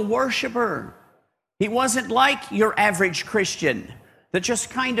a real worshiper. He wasn't like your average Christian that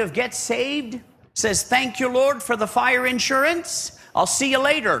just kind of gets saved, says, thank you, Lord, for the fire insurance. I'll see you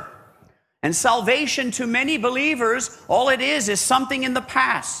later. And salvation to many believers, all it is something in the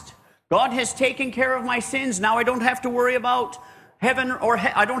past. God has taken care of my sins. Now I don't have to worry about heaven, or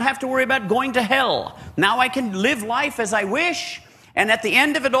I don't have to worry about going to hell. Now I can live life as I wish. And at the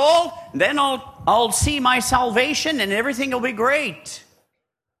end of it all, then I'll see my salvation and everything will be great.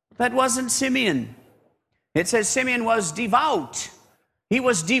 That wasn't Simeon. It says Simeon was devout. He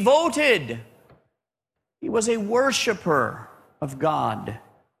was devoted. He was a worshiper of God.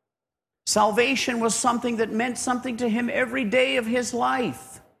 Salvation was something that meant something to him every day of his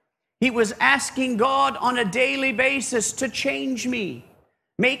life. He was asking God on a daily basis to change me,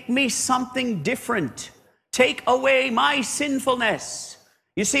 make me something different, take away my sinfulness.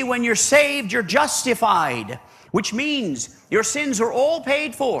 You see, when you're saved, you're justified, which means your sins are all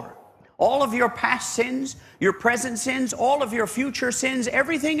paid for. All of your past sins, your present sins, all of your future sins,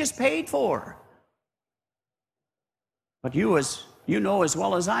 everything is paid for. But you know as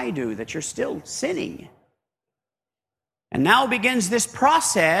well as I do that you're still sinning. And now begins this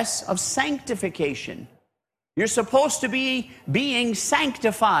process of sanctification. You're supposed to be being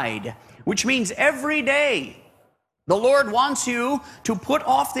sanctified, which means every day the Lord wants you to put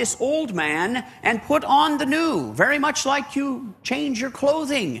off this old man and put on the new, very much like you change your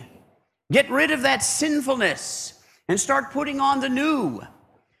clothing. Get rid of that sinfulness and start putting on the new.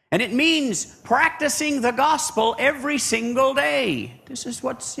 And it means practicing the gospel every single day. This is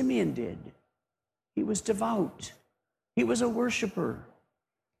what Simeon did. He was devout. He was a worshiper.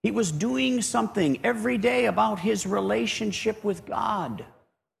 He was doing something every day about his relationship with God.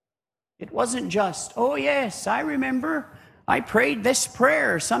 It wasn't just, oh yes, I remember I prayed this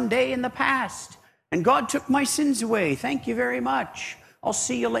prayer someday in the past, and God took my sins away. Thank you very much. I'll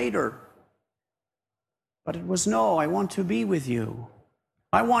see you later. But it was, no, I want to be with you.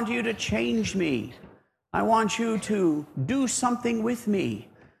 I want you to change me. I want you to do something with me.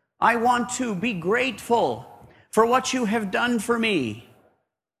 I want to be grateful for what you have done for me.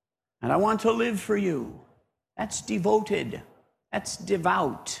 And I want to live for you. That's devoted. That's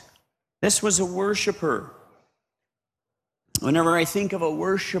devout. This was a worshiper. Whenever I think of a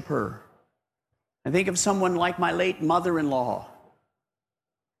worshiper, I think of someone like my late mother-in-law.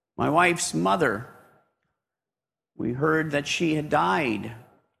 My wife's mother. We heard that she had died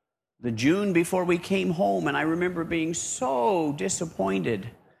the June before we came home, and I remember being so disappointed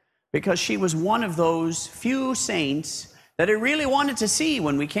because she was one of those few saints that I really wanted to see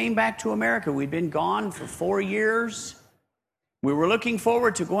when we came back to America. We'd been gone for 4 years. We were looking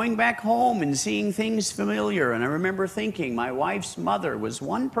forward to going back home and seeing things familiar, and I remember thinking my wife's mother was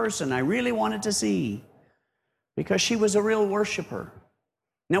one person I really wanted to see because she was a real worshiper.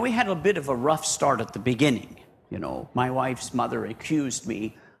 Now, we had a bit of a rough start at the beginning. You know, my wife's mother accused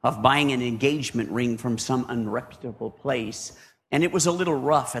me of buying an engagement ring from some unreputable place, and it was a little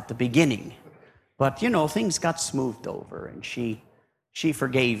rough at the beginning. But, you know, things got smoothed over, and she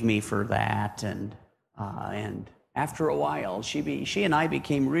forgave me for that, and after a while, she and I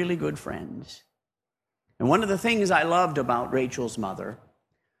became really good friends. And one of the things I loved about Rachel's mother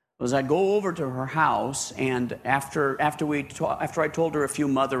was I'd go over to her house, and after I told her a few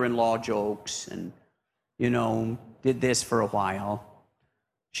mother-in-law jokes and, you know, did this for a while,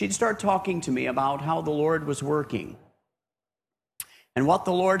 she'd start talking to me about how the Lord was working and what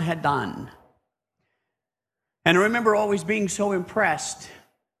the Lord had done. And I remember always being so impressed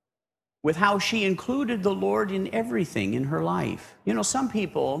with how she included the Lord in everything in her life. You know, some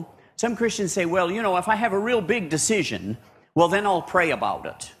Christians say, well, you know, if I have a real big decision, well, then I'll pray about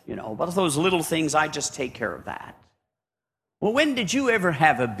it. You know, but those little things, I just take care of that. Well, when did you ever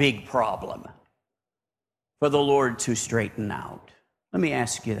have a big problem for the Lord to straighten out? Let me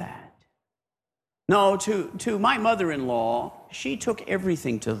ask you that. No, to my mother-in-law, she took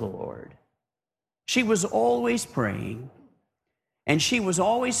everything to the Lord. She was always praying, and she was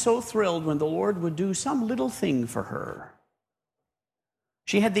always so thrilled when the Lord would do some little thing for her.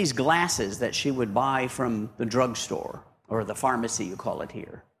 She had these glasses that she would buy from the drugstore, or the pharmacy, you call it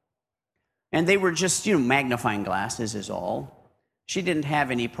here. And they were just, you know, magnifying glasses is all. She didn't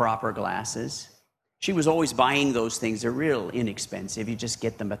have any proper glasses. She was always buying those things. They're real inexpensive. You just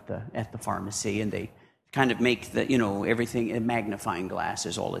get them at the pharmacy, and they kind of make the, you know, everything, a magnifying glass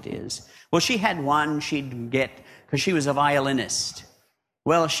is all it is. Well, she had one she'd get because she was a violinist.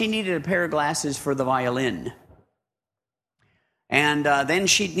 Well, she needed a pair of glasses for the violin. And then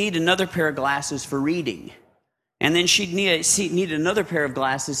she'd need another pair of glasses for reading. And then she'd need another pair of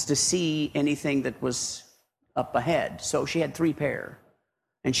glasses to see anything that was up ahead. So she had 3 pair.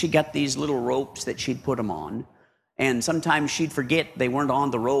 And she got these little ropes that she'd put them on. And sometimes she'd forget they weren't on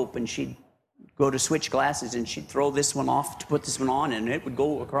the rope, and she'd go to switch glasses, and she'd throw this one off to put this one on, and it would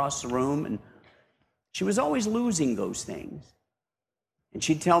go across the room. And she was always losing those things. And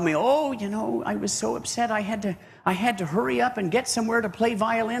she'd tell me, oh, you know, I was so upset I had to hurry up and get somewhere to play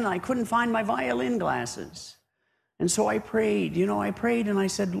violin, and I couldn't find my violin glasses. And so I prayed, and I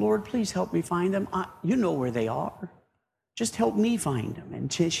said, Lord, please help me find them. You know where they are. Just help me find them.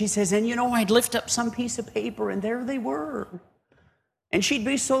 And she says, and you know, I'd lift up some piece of paper, and there they were. And she'd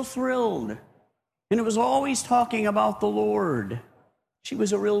be so thrilled. And it was always talking about the Lord. She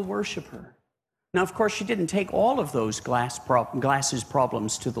was a real worshiper. Now, of course, she didn't take all of those glasses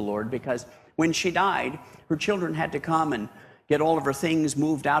problems to the Lord, because when she died, her children had to come and get all of her things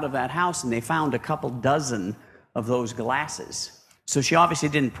moved out of that house, and they found a couple dozen of those glasses. So she obviously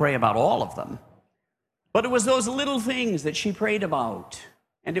didn't pray about all of them. But it was those little things that she prayed about.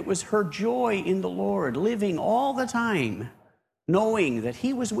 And it was her joy in the Lord, living all the time, knowing that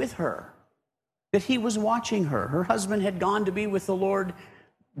He was with her, that He was watching her. Her husband had gone to be with the Lord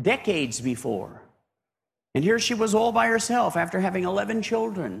decades before. And here she was all by herself after having 11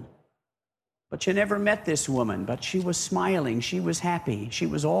 children. But she never met this woman, but she was smiling. She was happy. She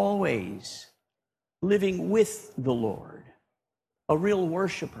was always living with the Lord, a real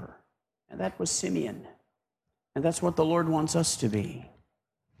worshiper. And that was Simeon. And that's what the Lord wants us to be.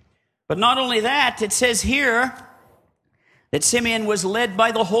 But not only that, it says here that Simeon was led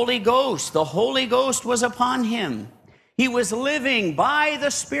by the Holy Ghost. The Holy Ghost was upon him. He was living by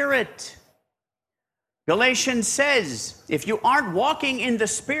the Spirit. Galatians says, if you aren't walking in the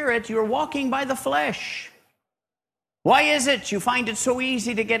Spirit, you're walking by the flesh. Why is it you find it so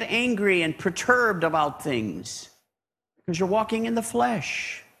easy to get angry and perturbed about things? Because you're walking in the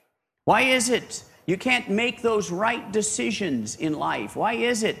flesh. Why is it you can't make those right decisions in life? Why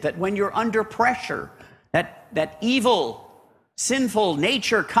is it that when you're under pressure, that evil, sinful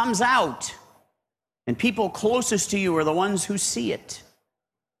nature comes out, and people closest to you are the ones who see it?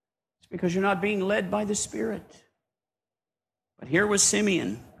 It's because you're not being led by the Spirit. But here was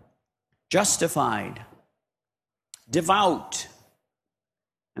Simeon, justified, devout,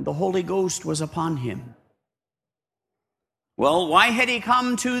 and the Holy Ghost was upon him. Well, why had he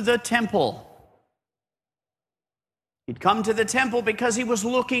come to the temple? He'd come to the temple because he was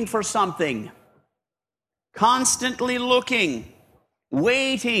looking for something. Constantly looking,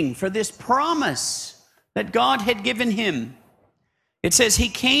 waiting for this promise that God had given him. It says he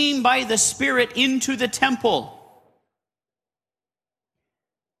came by the Spirit into the temple.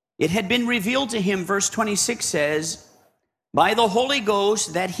 It had been revealed to him, verse 26 says, by the Holy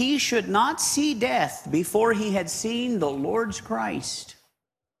Ghost, that he should not see death before he had seen the Lord's Christ.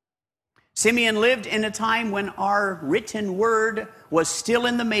 Simeon lived in a time when our written word was still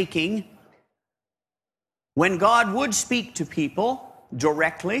in the making, when God would speak to people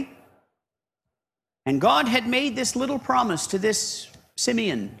directly. And God had made this little promise to this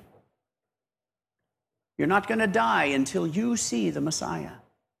Simeon. You're not going to die until you see the Messiah.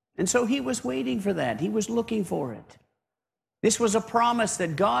 And so he was waiting for that. He was looking for it. This was a promise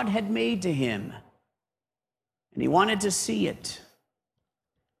that God had made to him, and he wanted to see it.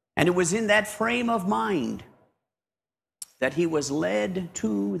 And it was in that frame of mind that he was led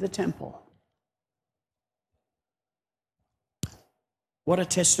to the temple. What a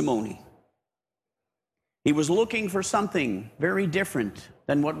testimony. He was looking for something very different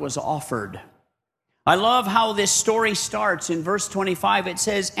than what was offered. I love how this story starts. In verse 25, it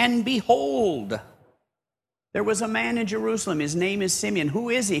says, and behold, there was a man in Jerusalem. His name is Simeon. Who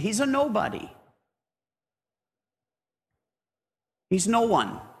is he? He's a nobody. He's no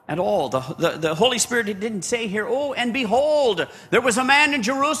one at all. The Holy Spirit didn't say here, oh, and behold, there was a man in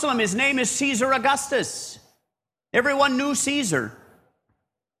Jerusalem. His name is Caesar Augustus. Everyone knew Caesar.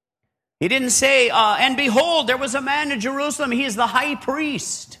 He didn't say, and behold, there was a man in Jerusalem. He is the high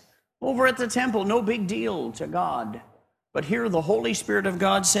priest over at the temple. No big deal to God. But here the Holy Spirit of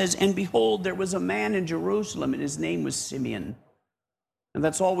God says, and behold, there was a man in Jerusalem, and his name was Simeon. And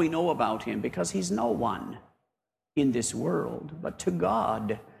that's all we know about him, because he's no one in this world. But to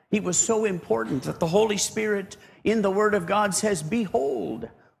God, he was so important that the Holy Spirit in the Word of God says, behold,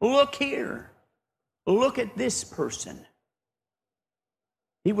 look here, look at this person.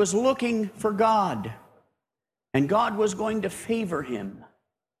 He was looking for God, and God was going to favor him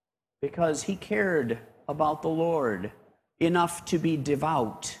because he cared about the Lord enough to be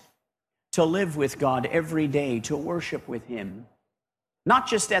devout, to live with God every day, to worship with him, not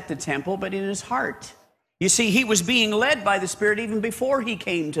just at the temple, but in his heart. You see, he was being led by the Spirit even before he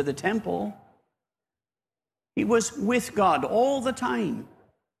came to the temple. He was with God all the time.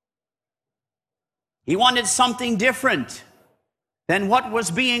 He wanted something different than what was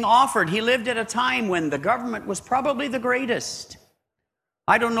being offered. He lived at a time when the government was probably the greatest.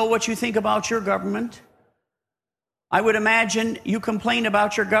 I don't know what you think about your government. I would imagine you complain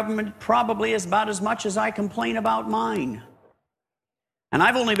about your government probably about as much as I complain about mine. And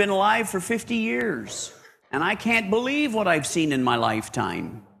I've only been alive for 50 years, and I can't believe what I've seen in my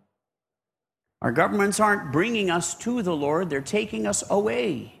lifetime. Our governments aren't bringing us to the Lord, they're taking us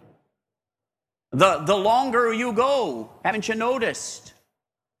away. The longer you go, haven't you noticed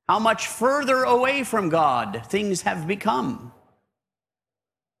how much further away from God things have become?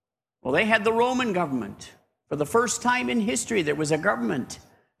 Well, they had the Roman government. For the first time in history, there was a government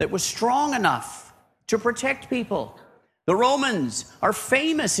that was strong enough to protect people. The Romans are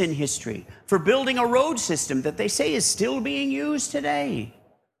famous in history for building a road system that they say is still being used today.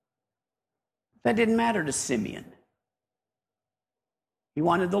 That didn't matter to Simeon. He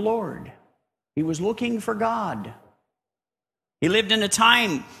wanted the Lord. He was looking for God. He lived in a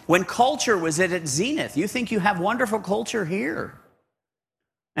time when culture was at its zenith. You think you have wonderful culture here.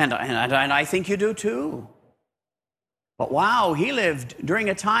 And I think you do too. But wow, he lived during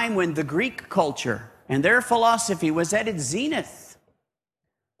a time when the Greek culture and their philosophy was at its zenith.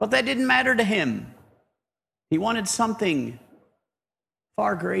 But that didn't matter to him. He wanted something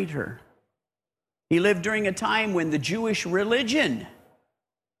far greater. He lived during a time when the Jewish religion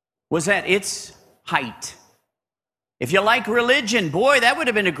was at its height. If you like religion, boy, that would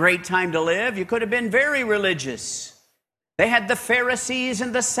have been a great time to live. You could have been very religious. They had the Pharisees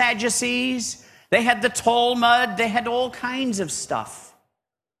and the Sadducees. They had the Talmud. They had all kinds of stuff.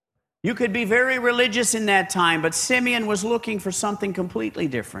 You could be very religious in that time, but Simeon was looking for something completely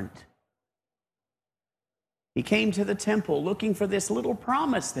different. He came to the temple looking for this little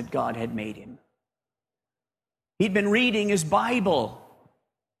promise that God had made him. He'd been reading his Bible.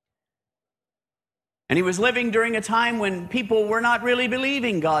 And he was living during a time when people were not really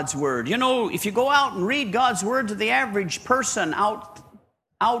believing God's word. You know, if you go out and read God's word to the average person out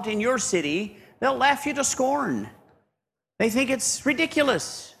in your city, they'll laugh you to scorn. They think it's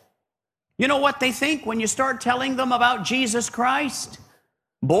ridiculous. You know what they think when you start telling them about Jesus Christ?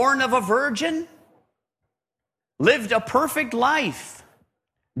 Born of a virgin, lived a perfect life,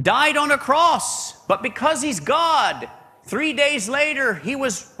 died on a cross, but because he's God, 3 days later he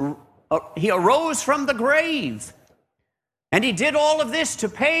arose from the grave. And he did all of this to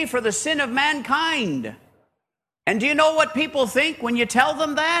pay for the sin of mankind. And do you know what people think when you tell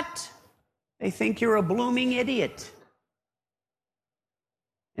them that? They think you're a blooming idiot.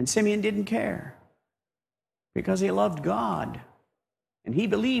 And Simeon didn't care because he loved God and he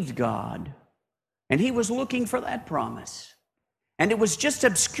believed God and he was looking for that promise. And it was just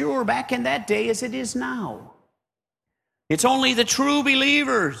obscure back in that day as it is now. It's only the true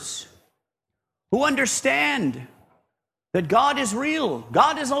believers who understand that God is real,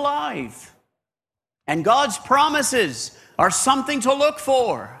 God is alive, and God's promises are something to look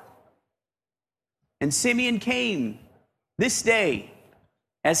for. And Simeon came this day,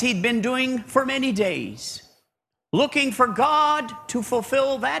 as he'd been doing for many days, looking for God to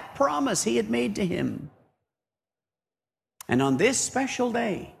fulfill that promise he had made to him. And on this special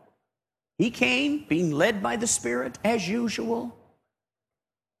day, he came, being led by the Spirit as usual,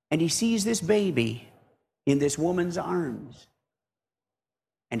 and he sees this baby in this woman's arms.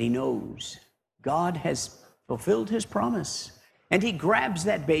 And he knows God has fulfilled his promise. And he grabs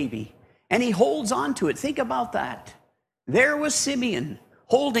that baby and he holds on to it. Think about that. There was Simeon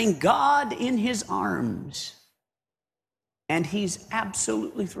holding God in his arms. And he's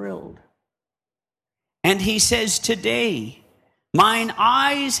absolutely thrilled. And he says, "Today, mine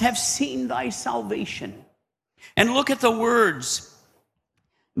eyes have seen thy salvation." And look at the words.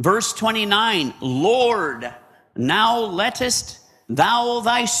 Verse 29, "Lord, now lettest thou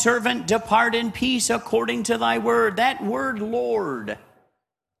thy servant depart in peace according to thy word." That word Lord,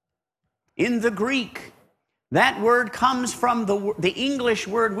 in the Greek, that word comes from the English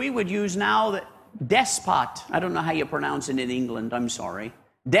word we would use now, despot. I don't know how you pronounce it in England, I'm sorry.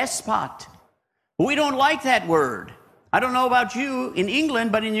 Despot. We don't like that word. I don't know about you in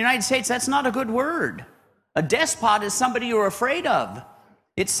England, but in the United States, that's not a good word. A despot is somebody you're afraid of.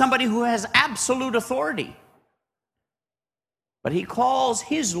 It's somebody who has absolute authority. But he calls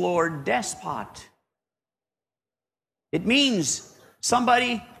his Lord despot. It means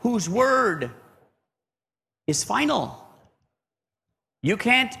somebody whose word is final.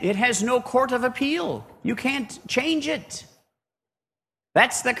 It has no court of appeal. You can't change it.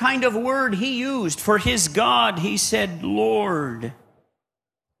 That's the kind of word he used for his God. He said, "Lord,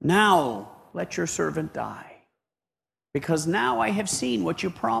 now let your servant die. Because now I have seen what you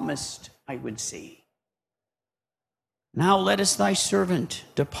promised I would see. Now lettest thy servant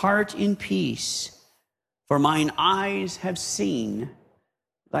depart in peace, for mine eyes have seen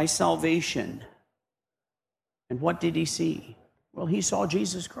thy salvation." And what did he see? Well, he saw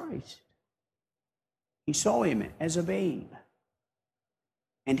Jesus Christ. He saw him as a babe.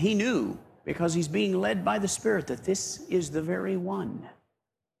 And he knew, because he's being led by the Spirit, that this is the very one.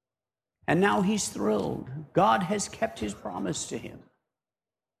 And now he's thrilled. God has kept his promise to him.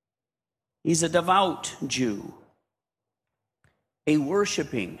 He's a devout Jew, a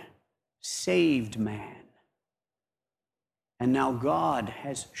worshiping, saved man. And now God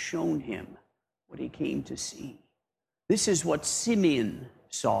has shown him what he came to see. This is what Simeon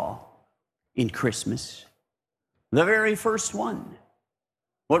saw in Christmas, the very first one.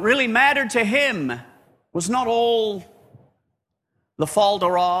 What really mattered to him was not all the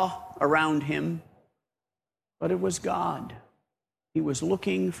falderah around him, but it was God. He was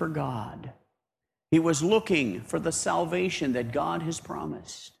looking for God. He was looking for the salvation that God has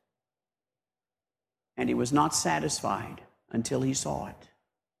promised. And he was not satisfied until he saw it.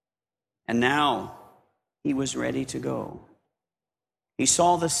 And now he was ready to go. He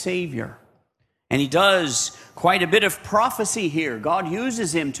saw the Savior. And he does quite a bit of prophecy here. God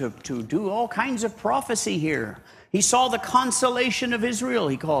uses him to do all kinds of prophecy here. He saw the consolation of Israel,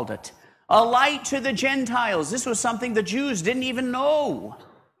 he called it. A light to the Gentiles. This was something the Jews didn't even know.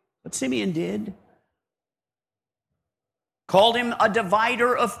 But Simeon did. called him a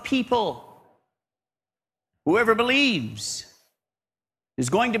divider of people. Whoever believes is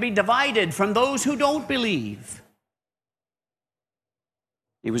going to be divided from those who don't believe.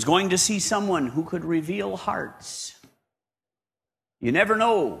 He was going to see someone who could reveal hearts. You never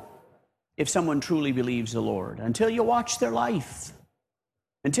know if someone truly believes the Lord until you watch their life,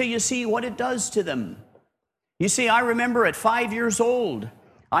 until you see what it does to them. You see, I remember at 5 years old,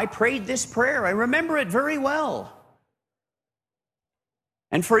 I prayed this prayer. I remember it very well.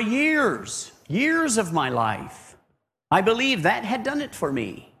 And for years of my life, I believe that had done it for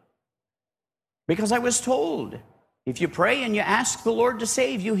me. Because I was told, if you pray and you ask the Lord to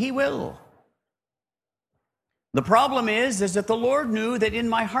save you, He will. The problem is that the Lord knew that in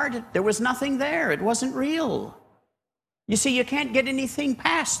my heart there was nothing there. It wasn't real. You see, you can't get anything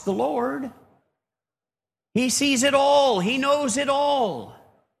past the Lord. He sees it all. He knows it all.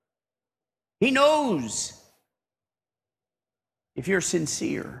 He knows if you're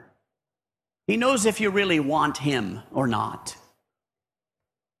sincere. He knows if you really want Him or not.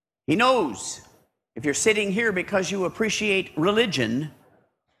 He knows if you're sitting here because you appreciate religion,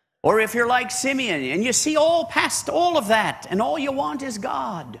 or if you're like Simeon and you see all past all of that and all you want is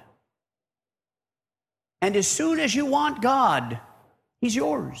God. And as soon as you want God, He's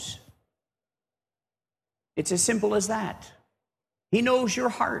yours. It's as simple as that. He knows your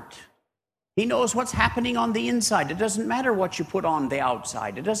heart. He knows what's happening on the inside. It doesn't matter what you put on the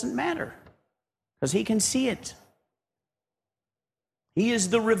outside. It doesn't matter, because He can see it. He is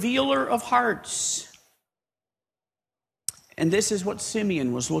the revealer of hearts. And this is what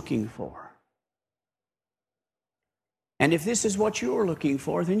Simeon was looking for. And if this is what you're looking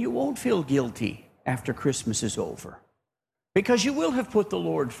for, then you won't feel guilty after Christmas is over, because you will have put the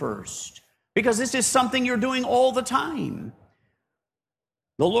Lord first, because this is something you're doing all the time.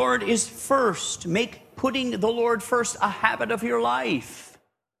 The Lord is first. Make putting the Lord first a habit of your life.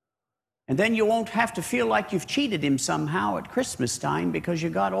 And then you won't have to feel like you've cheated Him somehow at Christmas time because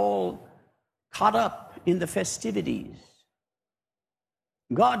you got all caught up in the festivities.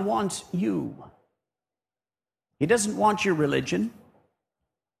 God wants you. He doesn't want your religion.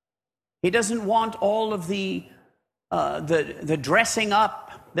 He doesn't want all of the dressing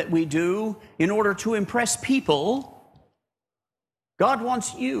up that we do in order to impress people. God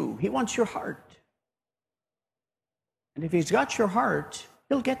wants you. He wants your heart. And if He's got your heart,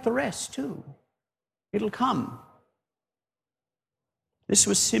 He'll get the rest too. It'll come. This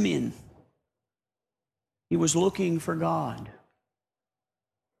was Simeon. He was looking for God.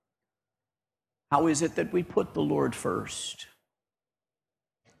 How is it that we put the Lord first?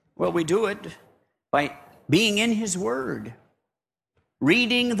 Well, we do it by being in His Word,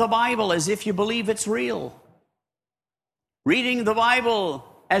 reading the Bible as if you believe it's real, reading the Bible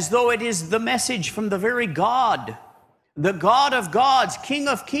as though it is the message from the very God, the God of gods, King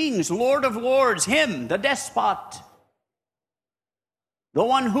of kings, Lord of lords, Him, the despot, the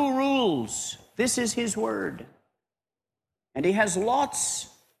one who rules. This is His Word. And He has lots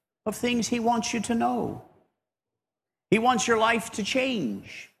of things He wants you to know. He wants your life to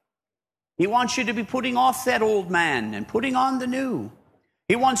change. He wants you to be putting off that old man and putting on the new.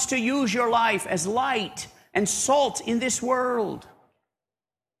 He wants to use your life as light and salt in this world.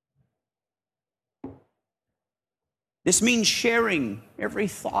 This means sharing every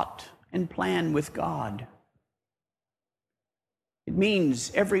thought and plan with God. It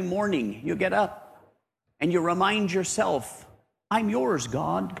means every morning you get up and you remind yourself, I'm yours,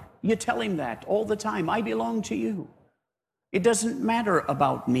 God. You tell Him that all the time. I belong to you. It doesn't matter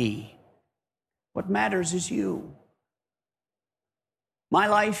about me. What matters is you. My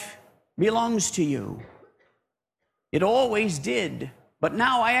life belongs to you. It always did, but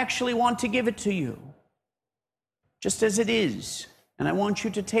now I actually want to give it to you, just as it is. And I want you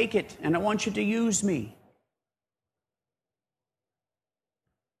to take it, and I want you to use me.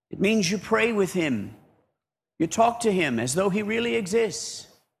 It means you pray with Him. You talk to Him as though He really exists.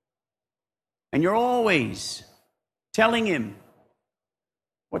 And you're always telling Him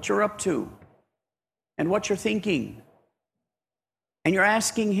what you're up to and what you're thinking. And you're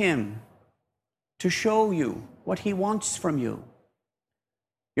asking Him to show you what He wants from you.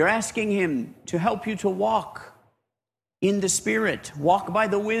 You're asking Him to help you to walk in the Spirit, walk by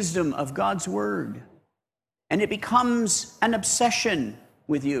the wisdom of God's Word. And it becomes an obsession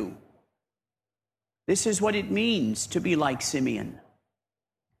with you. This is what it means to be like Simeon.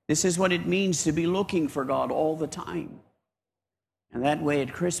 This is what it means to be looking for God all the time. And that way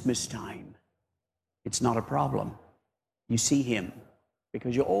at Christmas time, it's not a problem. You see Him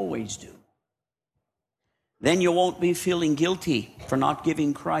because you always do. Then you won't be feeling guilty for not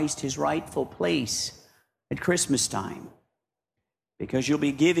giving Christ His rightful place at Christmas time. because you'll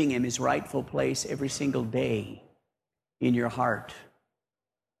be giving him his rightful place every single day in your heart,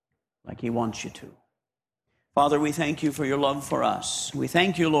 like he wants you to. Father, we thank you for your love for us. We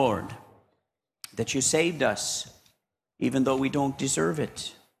thank you, Lord, that you saved us, even though we don't deserve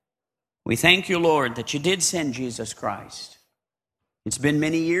it. We thank you, Lord, that you did send Jesus Christ. It's been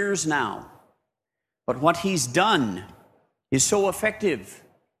many years now, but what he's done is so effective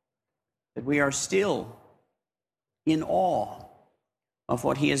that we are still in awe of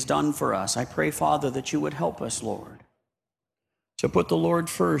what he has done for us. I pray, Father, that you would help us, Lord, to put the Lord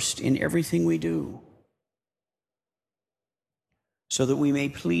first in everything we do, so that we may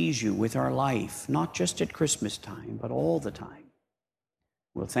please you with our life, not just at Christmas time, but all the time.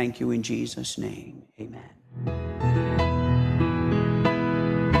 We'll thank you in Jesus' name. Amen.